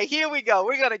 All right, here we go.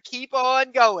 We're gonna keep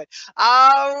on going.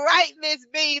 All right, Miss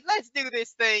B, let's do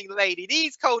this thing, lady.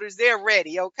 These coders, they're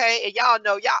ready, okay? And y'all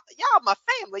know, y'all my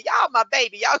family, y'all my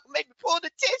baby. Y'all gonna make me pull the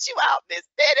tissue out, Miss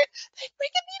Bennett. They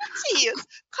bringing me to tears.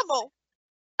 Come on.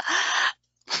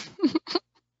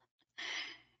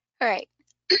 All right.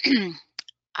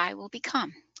 I will be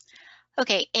calm.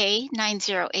 Okay, A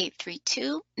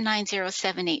 90832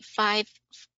 90785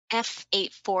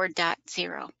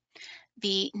 F84.0.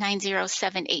 B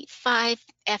 90785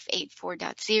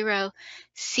 F84.0,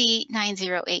 C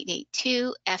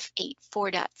 90882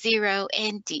 F84.0,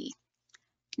 and D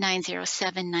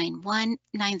 90791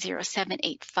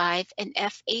 90785 and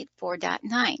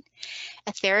F84.9.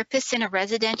 A therapist in a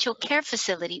residential care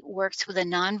facility works with a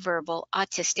nonverbal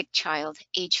autistic child,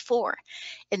 age 4.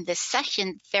 In this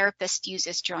session, the therapist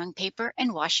uses drawing paper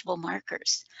and washable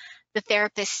markers. The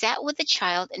therapist sat with the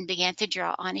child and began to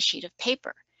draw on a sheet of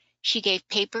paper. She gave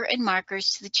paper and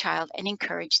markers to the child and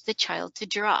encouraged the child to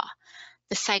draw.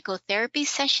 The psychotherapy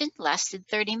session lasted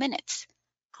 30 minutes.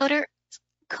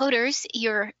 Coders,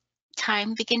 your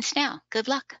time begins now. Good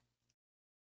luck.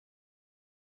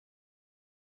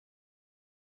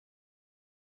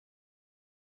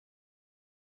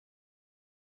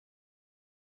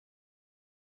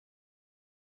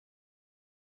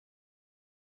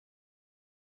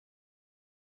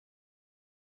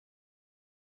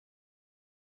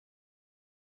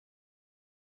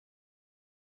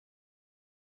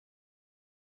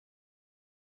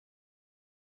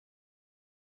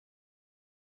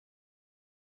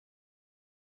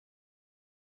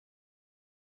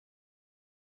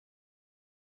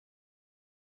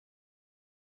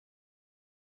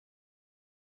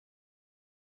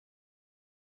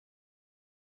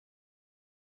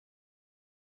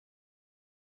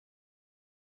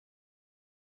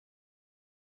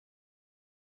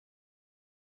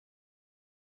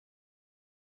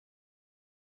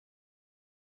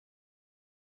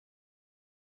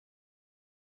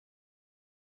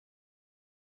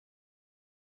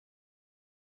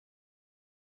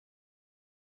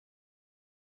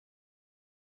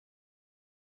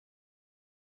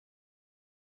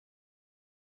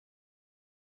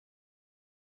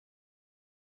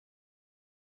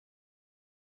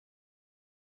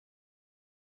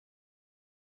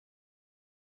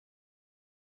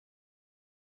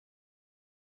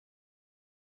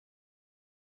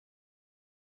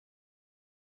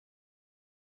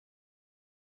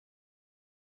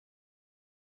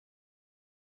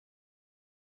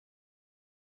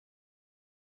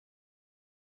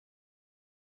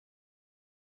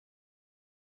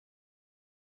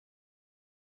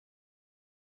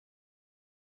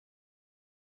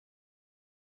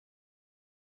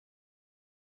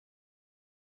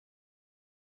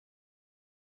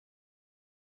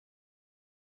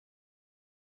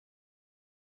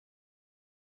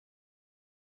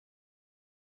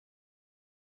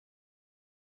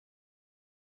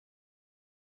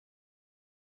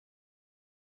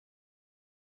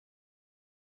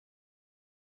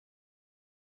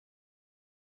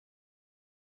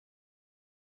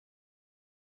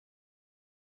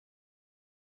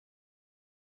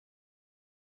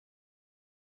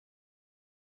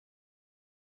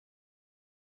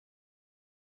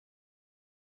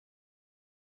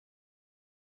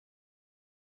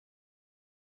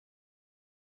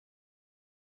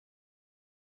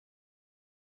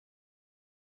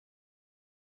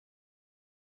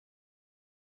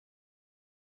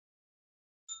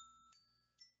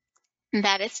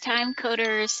 That is time,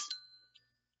 coders.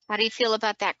 How do you feel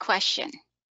about that question?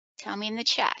 Tell me in the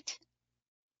chat.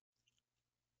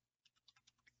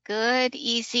 Good,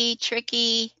 easy,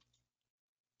 tricky,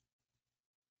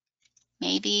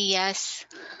 maybe yes,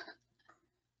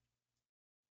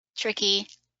 tricky,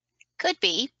 could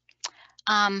be.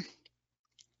 As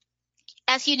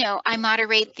you know, I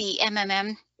moderate the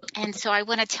MMM, and so I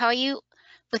want to tell you,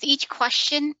 with each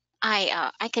question,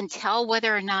 I can tell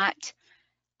whether or not,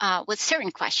 with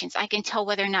certain questions, I can tell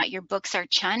whether or not your books are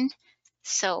chunned.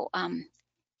 So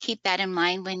keep that in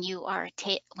mind when you are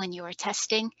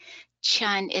testing.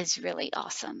 Chun is really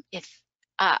awesome. If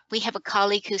we have a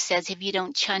colleague who says, if you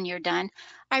don't chun, you're done.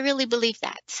 I really believe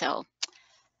that. So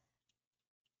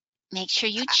make sure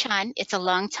you chun. It's a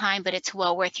long time, but it's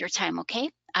well worth your time, okay?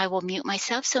 I will mute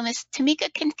myself so Miss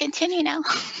Tamika can continue now.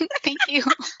 Thank you.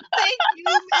 Thank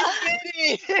you,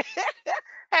 Miss Betty.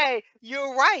 Hey,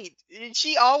 you're right. And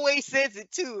she always says it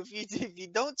too. If you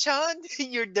don't chun,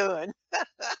 you're done.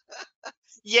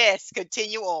 Yes,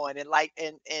 continue on. And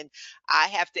I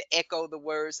have to echo the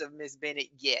words of Miss Bennett.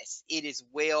 Yes, it is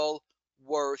well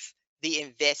worth the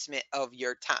investment of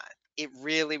your time. It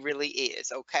really, really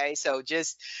is. Okay. So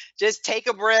just take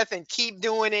a breath and keep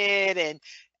doing it. And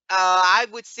I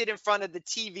would sit in front of the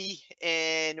TV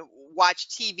and watch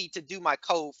TV to do my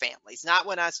code families, not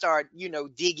when I start,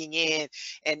 digging in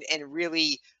and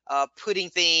really putting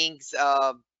things,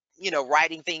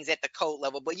 writing things at the code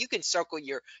level. But you can circle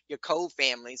your code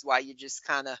families while you're just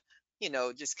kind of,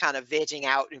 vegging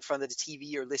out in front of the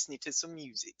TV or listening to some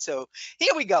music. So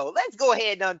here we go. Let's go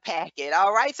ahead and unpack it.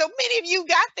 All right. So many of you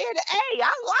got there to A.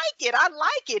 I like it. I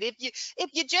like it.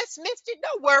 If you just missed it, no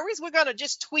worries. We're gonna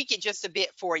just tweak it just a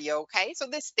bit for you. Okay. So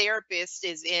this therapist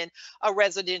is in a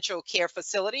residential care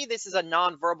facility. This is a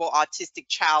nonverbal autistic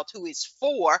child who is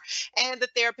 4, and the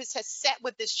therapist has sat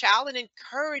with this child and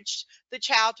encouraged the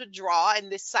child to draw.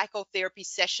 And this psychotherapy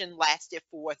session lasted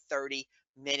for 30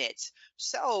 minutes.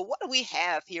 So what do we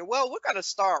have here? Well, we're going to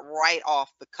start right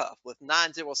off the cuff with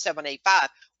 90785.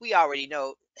 We already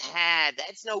know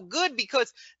that's no good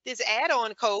because this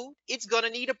add-on code, it's going to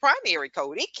need a primary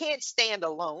code. It can't stand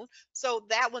alone. So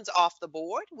that one's off the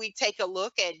board. We take a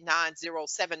look at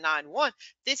 90791.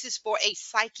 This is for a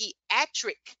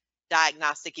psychiatric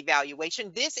diagnostic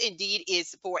evaluation. This indeed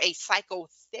is for a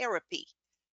psychotherapy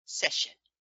session.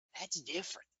 That's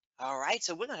different. All right,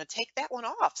 so we're going to take that one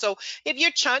off. So if you're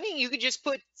chunning, you could just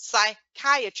put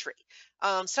psychiatry.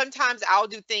 Sometimes I'll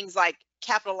do things like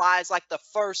capitalize like the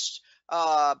first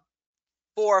 4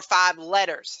 or 5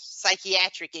 letters,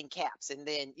 psychiatric in caps, and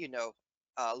then,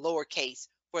 lowercase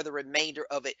for the remainder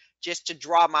of it, just to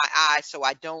draw my eye so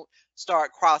I don't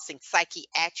start crossing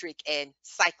psychiatric and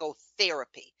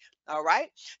psychotherapy. All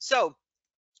right, so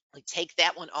we take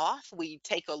that one off. We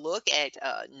take a look at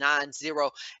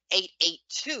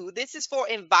 90882. This is for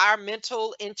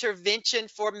environmental intervention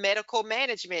for medical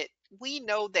management. We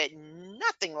know that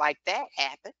nothing like that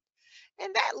happened.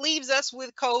 And that leaves us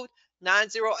with code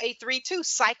 90832,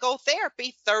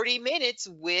 psychotherapy, 30 minutes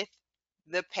with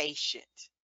the patient.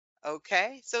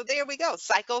 Okay, so there we go.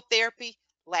 Psychotherapy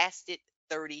lasted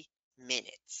 30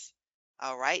 minutes.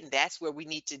 All right, and that's where we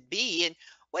need to be. And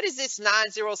what is this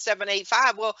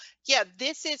 90785? Well, yeah,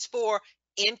 this is for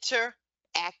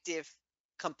interactive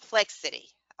complexity.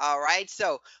 All right,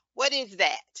 so what is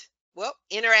that? Well,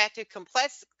 interactive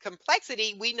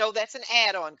complexity, we know that's an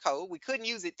add-on code. We couldn't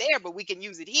use it there, but we can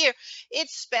use it here. It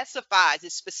specifies,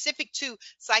 it's specific to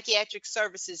psychiatric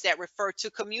services that refer to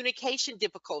communication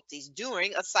difficulties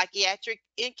during a psychiatric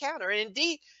encounter. And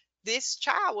indeed, this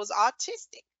child was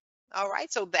autistic. All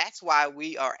right, so that's why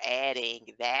we are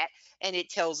adding that. And it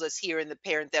tells us here in the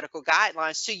parenthetical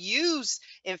guidelines to use,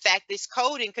 in fact, this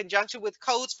code in conjunction with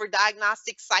codes for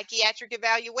diagnostic psychiatric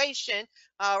evaluation.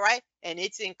 All right, and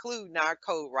it's including our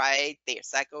code right there,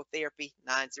 psychotherapy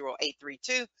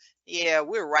 90832. Yeah,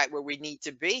 we're right where we need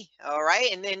to be. All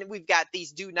right, and then we've got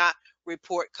these do not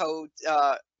report code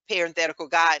parenthetical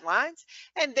guidelines.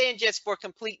 And then just for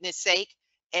completeness sake,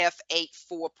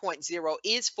 F84.0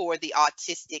 is for the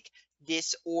autistic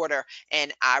disorder.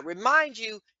 And I remind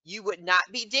you, you would not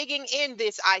be digging in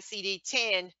this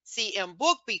ICD-10 CM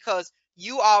book because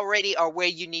you already are where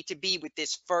you need to be with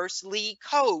this first lead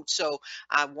code. So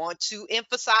I want to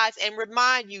emphasize and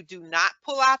remind you, do not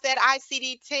pull out that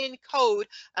ICD-10 code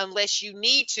unless you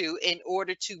need to in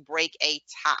order to break a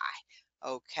tie.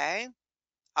 Okay.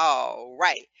 All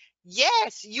right.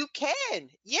 Yes, you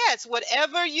can. Yes,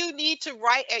 whatever you need to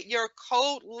write at your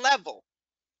code level,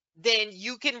 then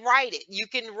you can write it. You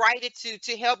can write it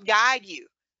to help guide you.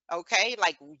 Okay,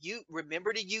 like you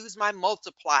remember to use my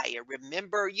multiplier.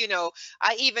 Remember,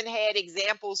 I even had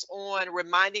examples on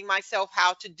reminding myself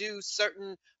how to do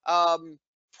certain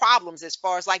problems as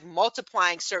far as like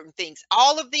multiplying certain things.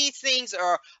 All of these things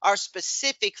are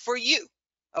specific for you.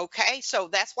 Okay, so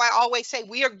that's why I always say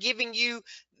we are giving you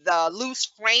the loose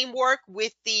framework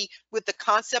with the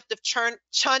concept of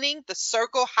chunning, the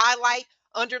circle, highlight,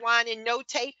 underline, and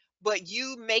notate, but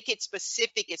you make it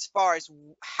specific as far as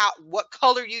what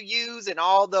color you use and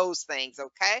all those things.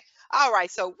 Okay. All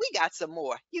right. So we got some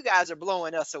more. You guys are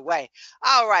blowing us away.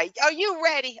 All right. Are you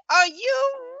ready? Are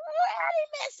you ready,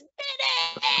 Miss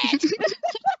Bennett?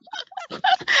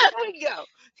 Here we go.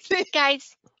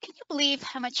 Guys, can you believe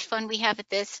how much fun we have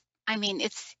at this? I mean,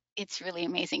 it's really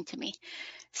amazing to me.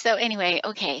 So anyway,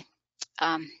 okay.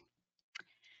 All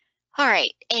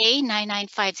right, A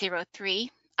 99503,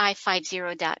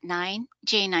 I50.9,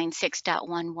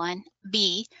 J96.11,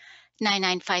 B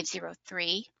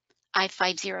 99503,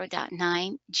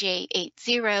 I50.9,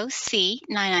 J80, C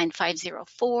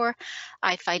 99504,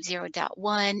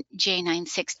 I50.1,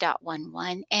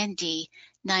 J96.11, and D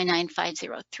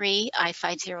 99503,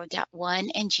 I50.1,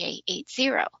 and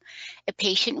J80. A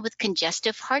patient with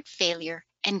congestive heart failure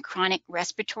and chronic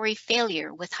respiratory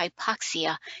failure with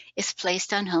hypoxia is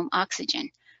placed on home oxygen.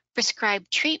 Prescribed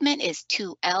treatment is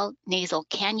 2L nasal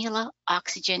cannula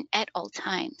oxygen at all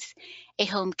times. A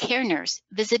home care nurse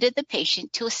visited the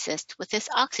patient to assist with this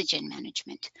oxygen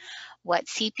management. What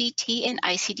CPT and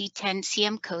ICD-10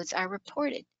 CM codes are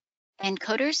reported? And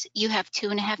coders, you have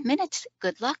 2.5 minutes.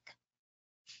 Good luck.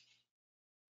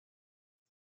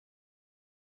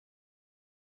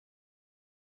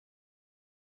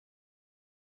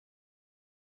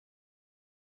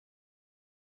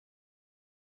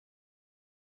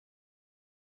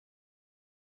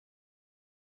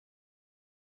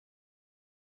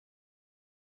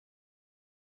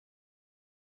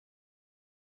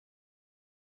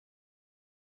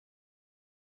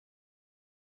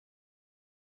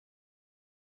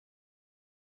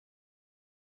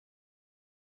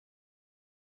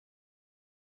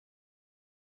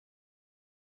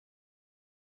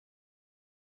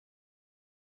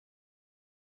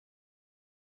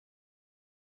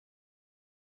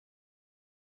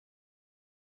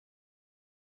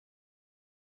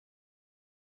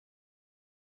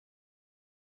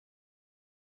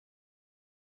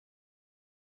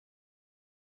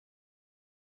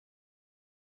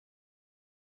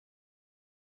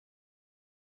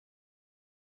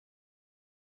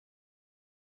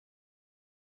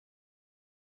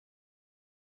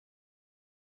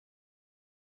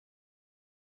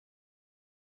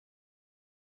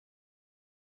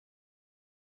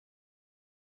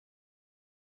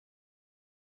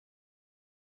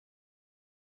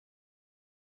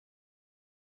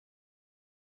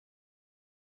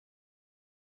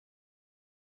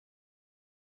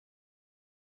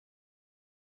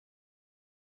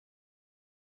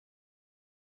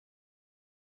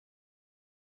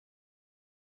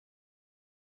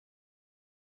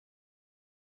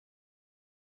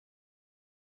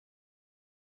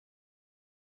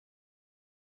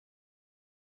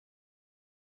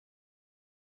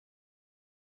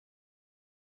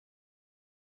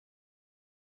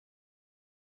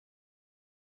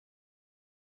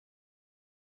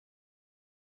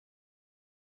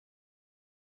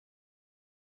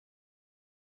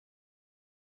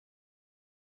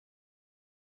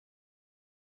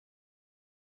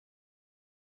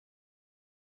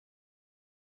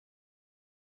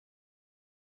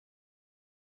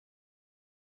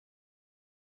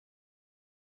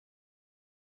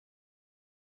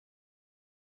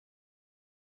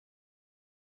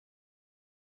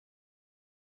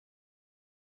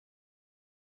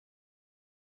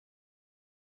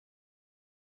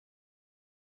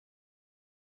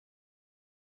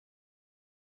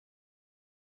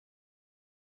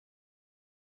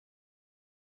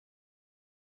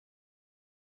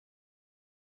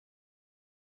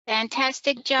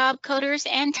 Fantastic job, coders,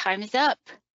 and time is up.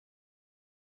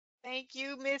 Thank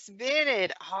you, Miss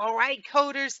Bennett. All right,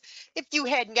 coders, if you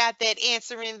hadn't got that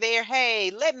answer in there,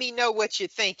 hey, let me know what you're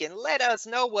thinking. Let us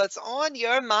know what's on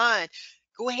your mind.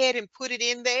 Go ahead and put it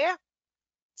in there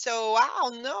so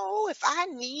I'll know if I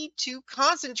need to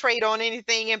concentrate on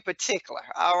anything in particular.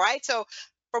 All right. So,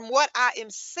 from what I am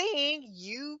seeing,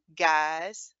 you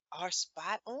guys are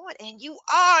spot on, and you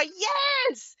are,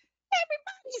 yes,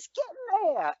 everybody's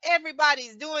getting there.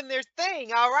 Everybody's doing their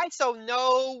thing. All right. So,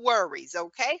 no worries.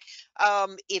 Okay.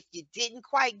 If you didn't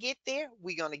quite get there,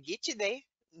 we're going to get you there.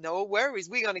 No worries.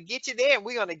 We're going to get you there, and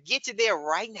we're going to get you there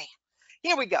right now.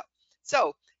 Here we go.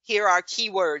 So, here are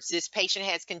keywords. This patient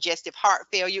has congestive heart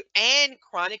failure and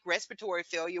chronic respiratory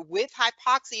failure with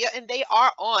hypoxia, and they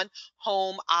are on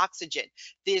home oxygen.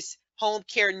 This home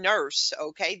care nurse,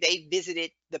 okay, they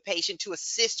visited the patient to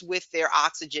assist with their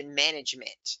oxygen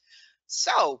management.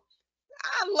 So,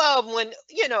 I love when,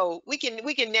 we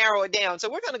can narrow it down. So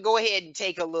we're going to go ahead and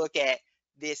take a look at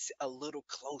this a little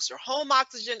closer. Home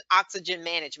oxygen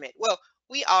management. Well,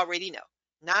 we already know.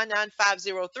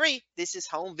 99503, this is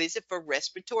home visit for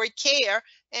respiratory care,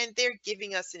 and they're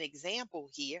giving us an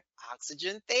example here,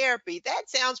 oxygen therapy. That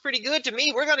sounds pretty good to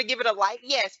me. We're going to give it a light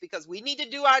yes because we need to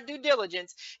do our due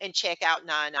diligence and check out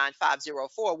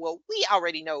 99504. Well, we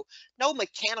already know no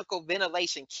mechanical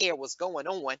ventilation care was going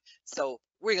on, so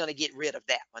we're going to get rid of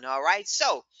that one. All right.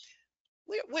 So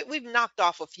we've knocked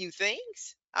off a few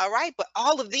things. All right. But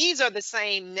all of these are the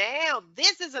same. Now,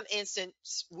 this is an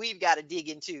instance we've got to dig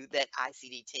into that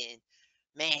ICD-10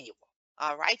 manual.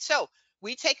 All right. So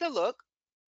we take a look.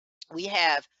 We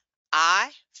have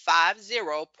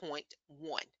I50.1.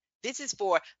 This is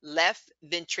for left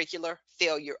ventricular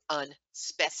failure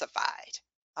unspecified.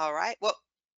 All right. Well,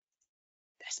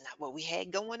 that's not what we had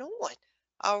going on.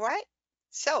 All right.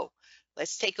 So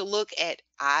let's take a look at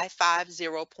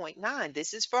I50.9.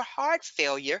 This is for heart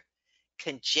failure,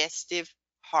 congestive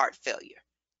heart failure,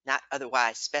 not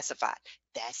otherwise specified.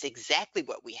 That's exactly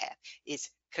what we have. It's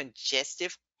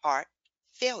congestive heart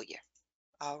failure.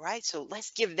 All right, so let's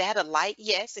give that a light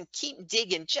yes and keep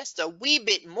digging just a wee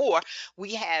bit more.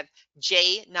 We have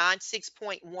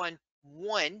J96.11.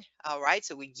 All right,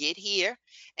 so we get here,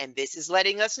 and this is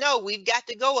letting us know we've got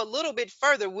to go a little bit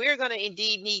further. We're going to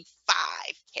indeed need 5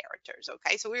 characters.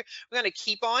 Okay, so we're going to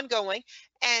keep on going,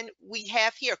 and we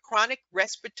have here chronic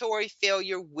respiratory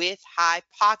failure with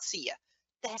hypoxia.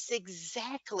 That's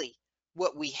exactly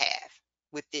what we have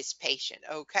with this patient.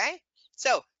 Okay,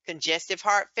 so congestive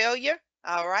heart failure,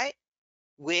 all right,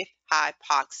 with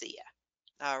hypoxia,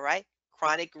 all right,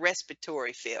 chronic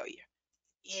respiratory failure.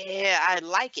 Yeah, I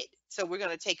like it. So we're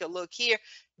going to take a look here.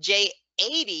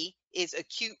 J80 is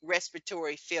acute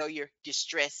respiratory failure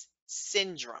distress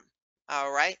syndrome,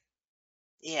 all right.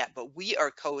 Yeah, but we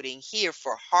are coding here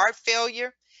for heart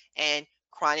failure and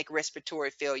chronic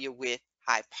respiratory failure with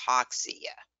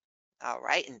hypoxia, all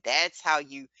right, and that's how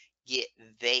you get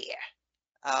there.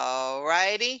 All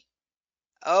righty.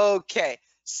 Okay.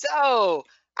 So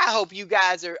I hope you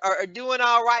guys are doing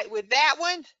all right with that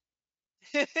one.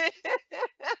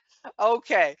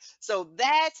 Okay. So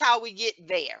that's how we get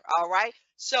there. All right.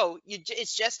 So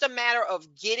it's just a matter of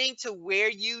getting to where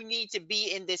you need to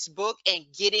be in this book and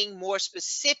getting more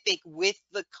specific with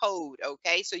the code.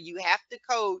 Okay. So you have to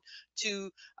code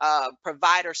to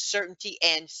provider certainty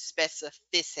and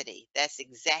specificity. That's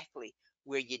exactly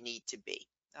where you need to be.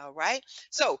 All right.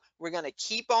 So we're going to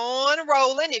keep on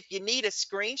rolling. If you need a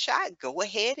screenshot, go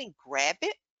ahead and grab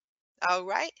it. All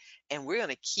right. And we're going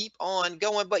to keep on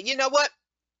going. But you know what?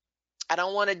 I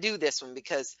don't want to do this one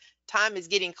because time is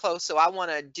getting close. So I want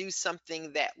to do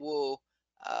something that will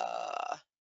uh,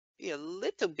 be a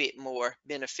little bit more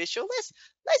beneficial.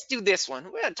 Let's do this one.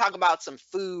 We're going to talk about some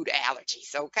food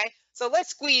allergies. Okay. So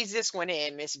let's squeeze this one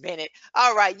in, Miss Bennett.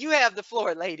 All right. You have the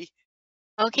floor, lady.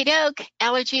 Okie doke.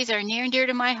 Allergies are near and dear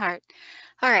to my heart.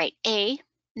 All right. A,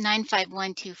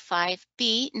 95125,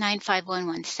 B,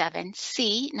 95117,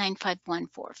 C,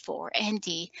 95144, and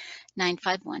D,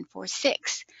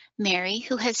 95146. Mary,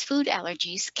 who has food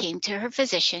allergies, came to her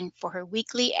physician for her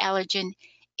weekly allergen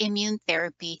immune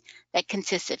therapy that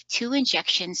consists of 2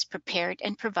 injections prepared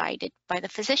and provided by the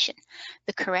physician.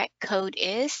 The correct code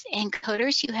is, and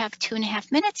coders, you have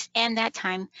 2.5 minutes, and that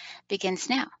time begins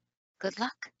now. Good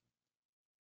luck.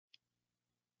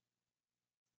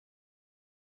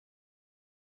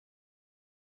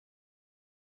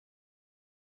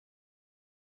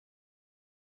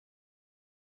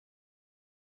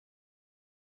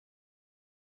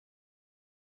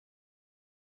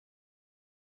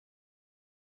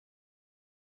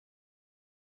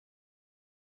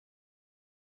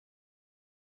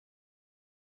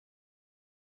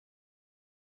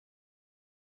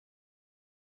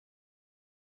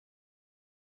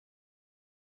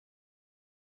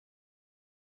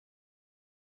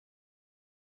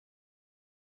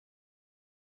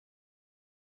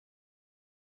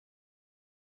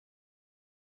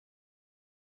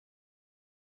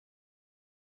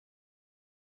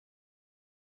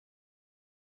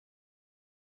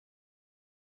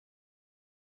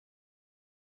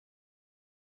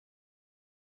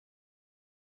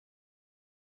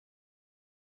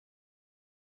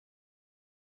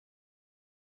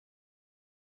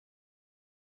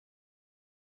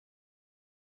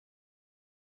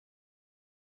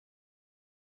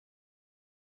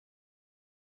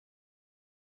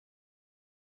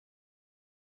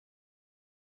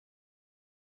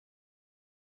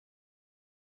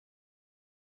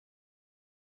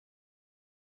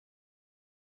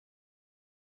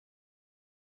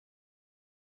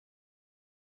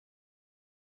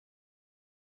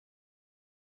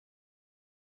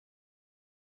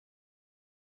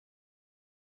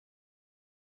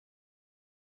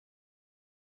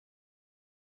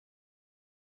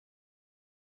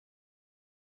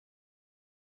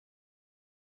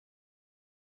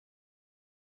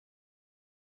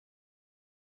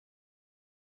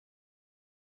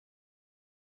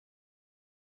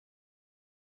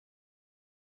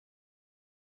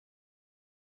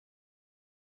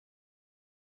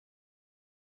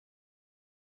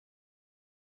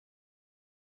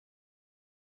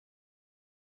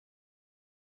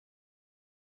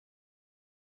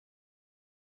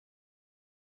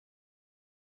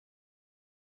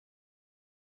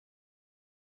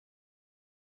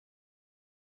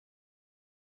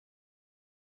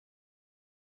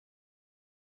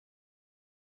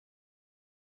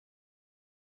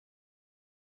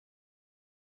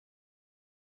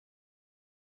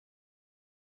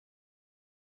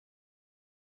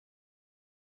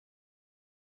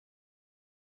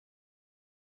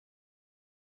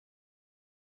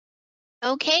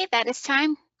 Okay, that is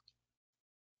time.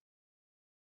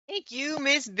 Thank you,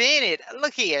 Miss Bennett.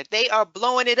 Look here, they are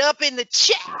blowing it up in the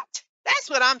chat. That's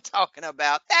what I'm talking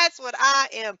about. That's what I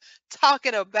am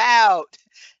talking about.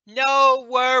 No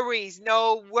worries,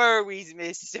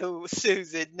 Miss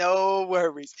Susan. No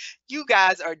worries. You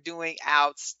guys are doing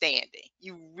outstanding.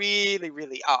 You really,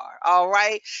 really are. All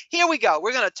right, here we go.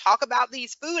 We're going to talk about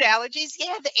these food allergies.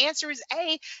 Yeah, the answer is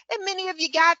A, and many of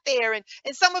you got there, and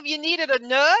some of you needed a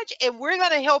nudge, and we're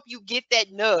going to help you get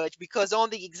that nudge, because on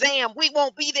the exam, we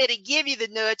won't be there to give you the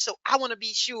nudge, so I want to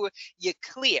be sure you're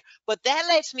clear. But that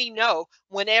lets me know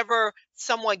whenever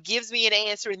someone gives me an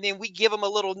answer and then we give them a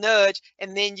little nudge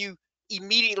and then you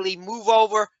immediately move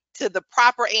over to the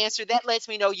proper answer, that lets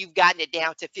me know you've gotten it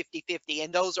down to 50-50,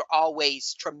 and those are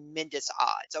always tremendous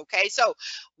odds. Okay, so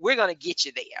we're going to get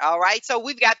you there. All right, so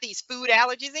we've got these food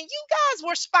allergies, and you guys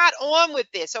were spot on with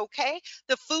this. Okay,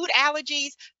 the food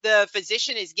allergies, the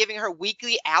physician is giving her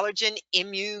weekly allergen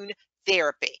immune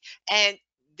therapy, and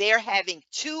they're having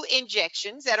 2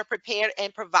 injections that are prepared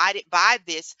and provided by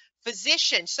this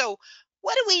physician. So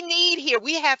what do we need here?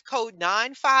 We have code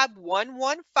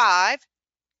 95115.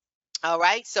 All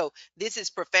right, so this is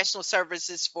professional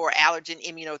services for allergen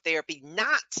immunotherapy,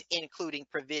 not including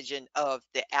provision of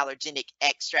the allergenic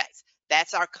extracts.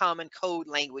 That's our common code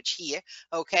language here,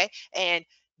 okay? And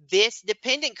this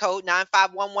dependent code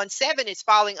 95117 is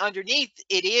falling underneath.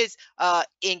 It is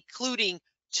including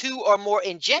 2 or more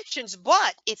injections,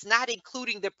 but it's not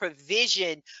including the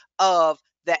provision of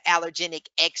the allergenic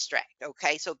extract.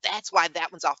 Okay, so that's why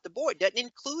that one's off the board. Doesn't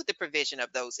include the provision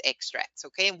of those extracts.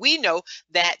 Okay, and we know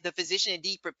that the physician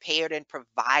indeed prepared and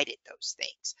provided those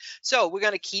things. So we're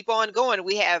going to keep on going.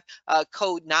 We have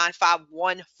code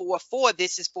 95144.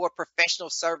 This is for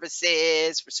professional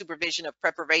services for supervision of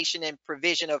preparation and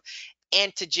provision of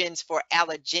antigens for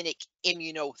allergenic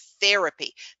immunotherapy.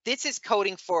 This is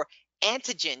coding for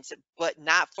antigens, but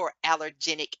not for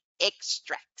allergenic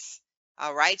extracts.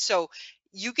 All right, so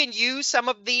you can use some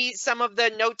of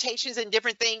the notations and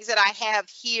different things that I have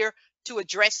here to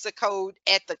address the code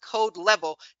at the code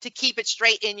level to keep it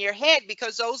straight in your head,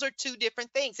 because those are 2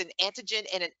 different things, an antigen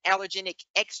and an allergenic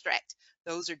extract.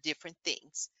 Those are different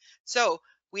things. So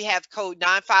we have code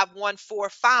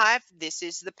 95145. This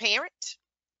is the parent.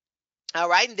 All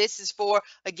right, and this is for,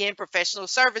 again, professional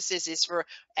services. It's for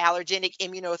allergenic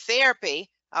immunotherapy.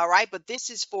 All right, but this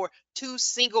is for 2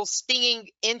 single stinging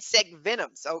insect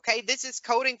venoms. Okay, this is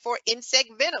coding for insect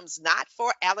venoms, not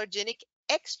for allergenic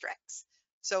extracts.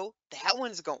 So that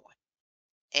one's going.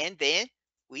 And then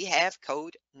we have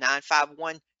code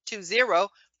 95120,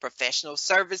 professional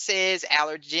services,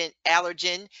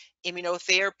 allergen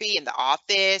immunotherapy in the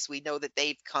office. We know that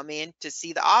they've come in to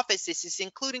see the office. This is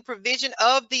including provision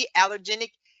of the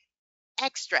allergenic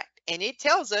extract. And it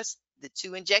tells us the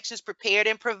 2 injections prepared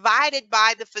and provided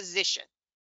by the physician.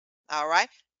 All right.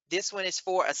 This one is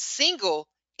for a single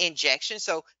injection.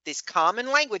 So this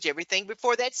common language, everything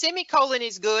before that semicolon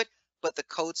is good, but the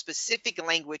code specific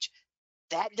language,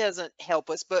 that doesn't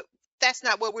help us, but that's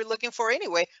not what we're looking for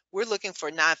anyway. We're looking for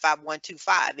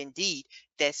 95125. Indeed,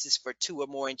 this is for 2 or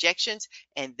more injections,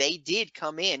 and they did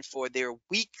come in for their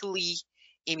weekly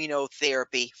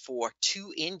immunotherapy for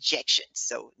 2 injections.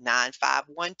 So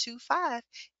 95125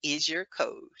 is your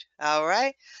code. All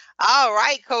right. All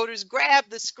right, coders, grab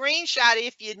the screenshot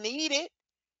if you need it.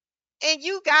 And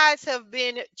you guys have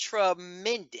been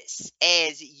tremendous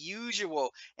as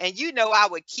usual. And you know I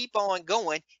would keep on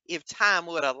going if time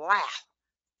would allow.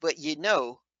 But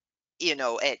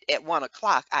at 1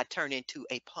 o'clock, I turn into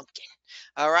a pumpkin.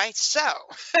 All right. So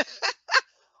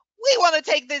we want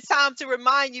to take this time to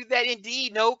remind you that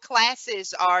indeed no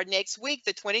classes are next week,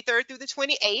 the 23rd through the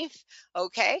 28th.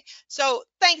 Okay. So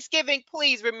Thanksgiving,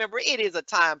 please remember, it is a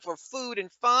time for food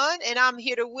and fun. And I'm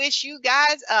here to wish you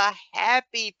guys a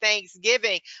happy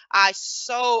Thanksgiving. I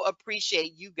so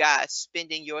appreciate you guys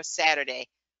spending your Saturday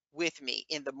with me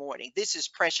in the morning. This is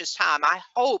precious time. I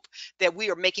hope that we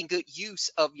are making good use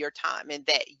of your time, and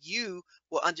that you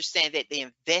will understand that the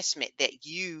investment that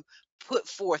you put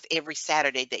forth every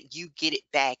Saturday, that you get it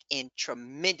back in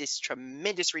tremendous,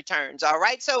 tremendous returns. All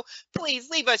right. So please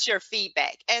leave us your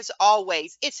feedback. As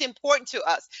always, it's important to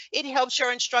us. It helps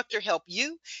your instructor help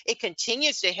you. It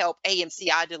continues to help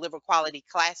AMCI deliver quality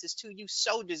classes to you,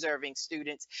 so deserving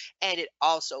students. And it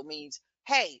also means,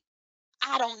 hey,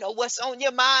 I don't know what's on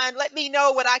your mind. Let me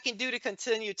know what I can do to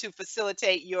continue to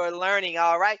facilitate your learning.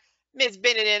 All right. Miss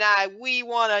Bennett and I, we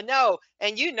want to know.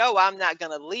 And you know I'm not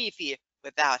going to leave here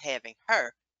without having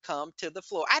her come to the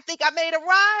floor. I think I made a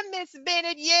rhyme, Miss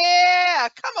Bennett. Yeah.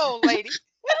 Come on, lady.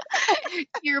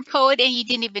 You're a poet and you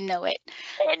didn't even know it.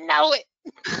 I didn't know it.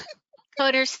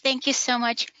 Coders, thank you so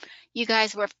much. You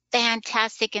guys were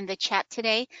fantastic in the chat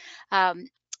today. Um,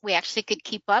 we actually could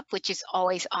keep up, which is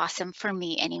always awesome for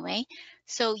me anyway.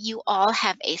 So you all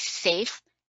have a safe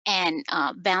and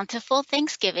bountiful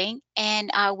Thanksgiving,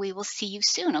 and we will see you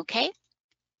soon, okay?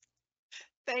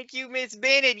 Thank you, Miss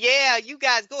Bennett. Yeah, you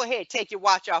guys go ahead, take your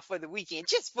watch off for the weekend,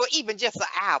 just for even just an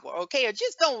hour, okay? Or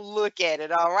just don't look at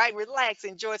it, all right? Relax,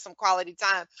 enjoy some quality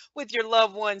time with your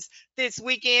loved ones this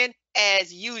weekend.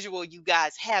 As usual, you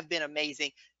guys have been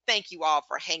amazing. Thank you all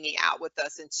for hanging out with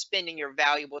us and spending your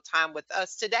valuable time with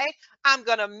us today. I'm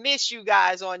gonna miss you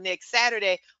guys on next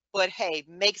Saturday, but hey,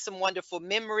 make some wonderful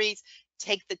memories.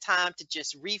 Take the time to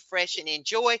just refresh and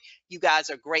enjoy. You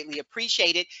guys are greatly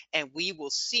appreciated, and we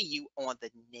will see you on the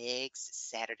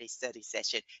next Saturday study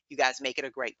session. You guys make it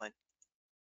a great one.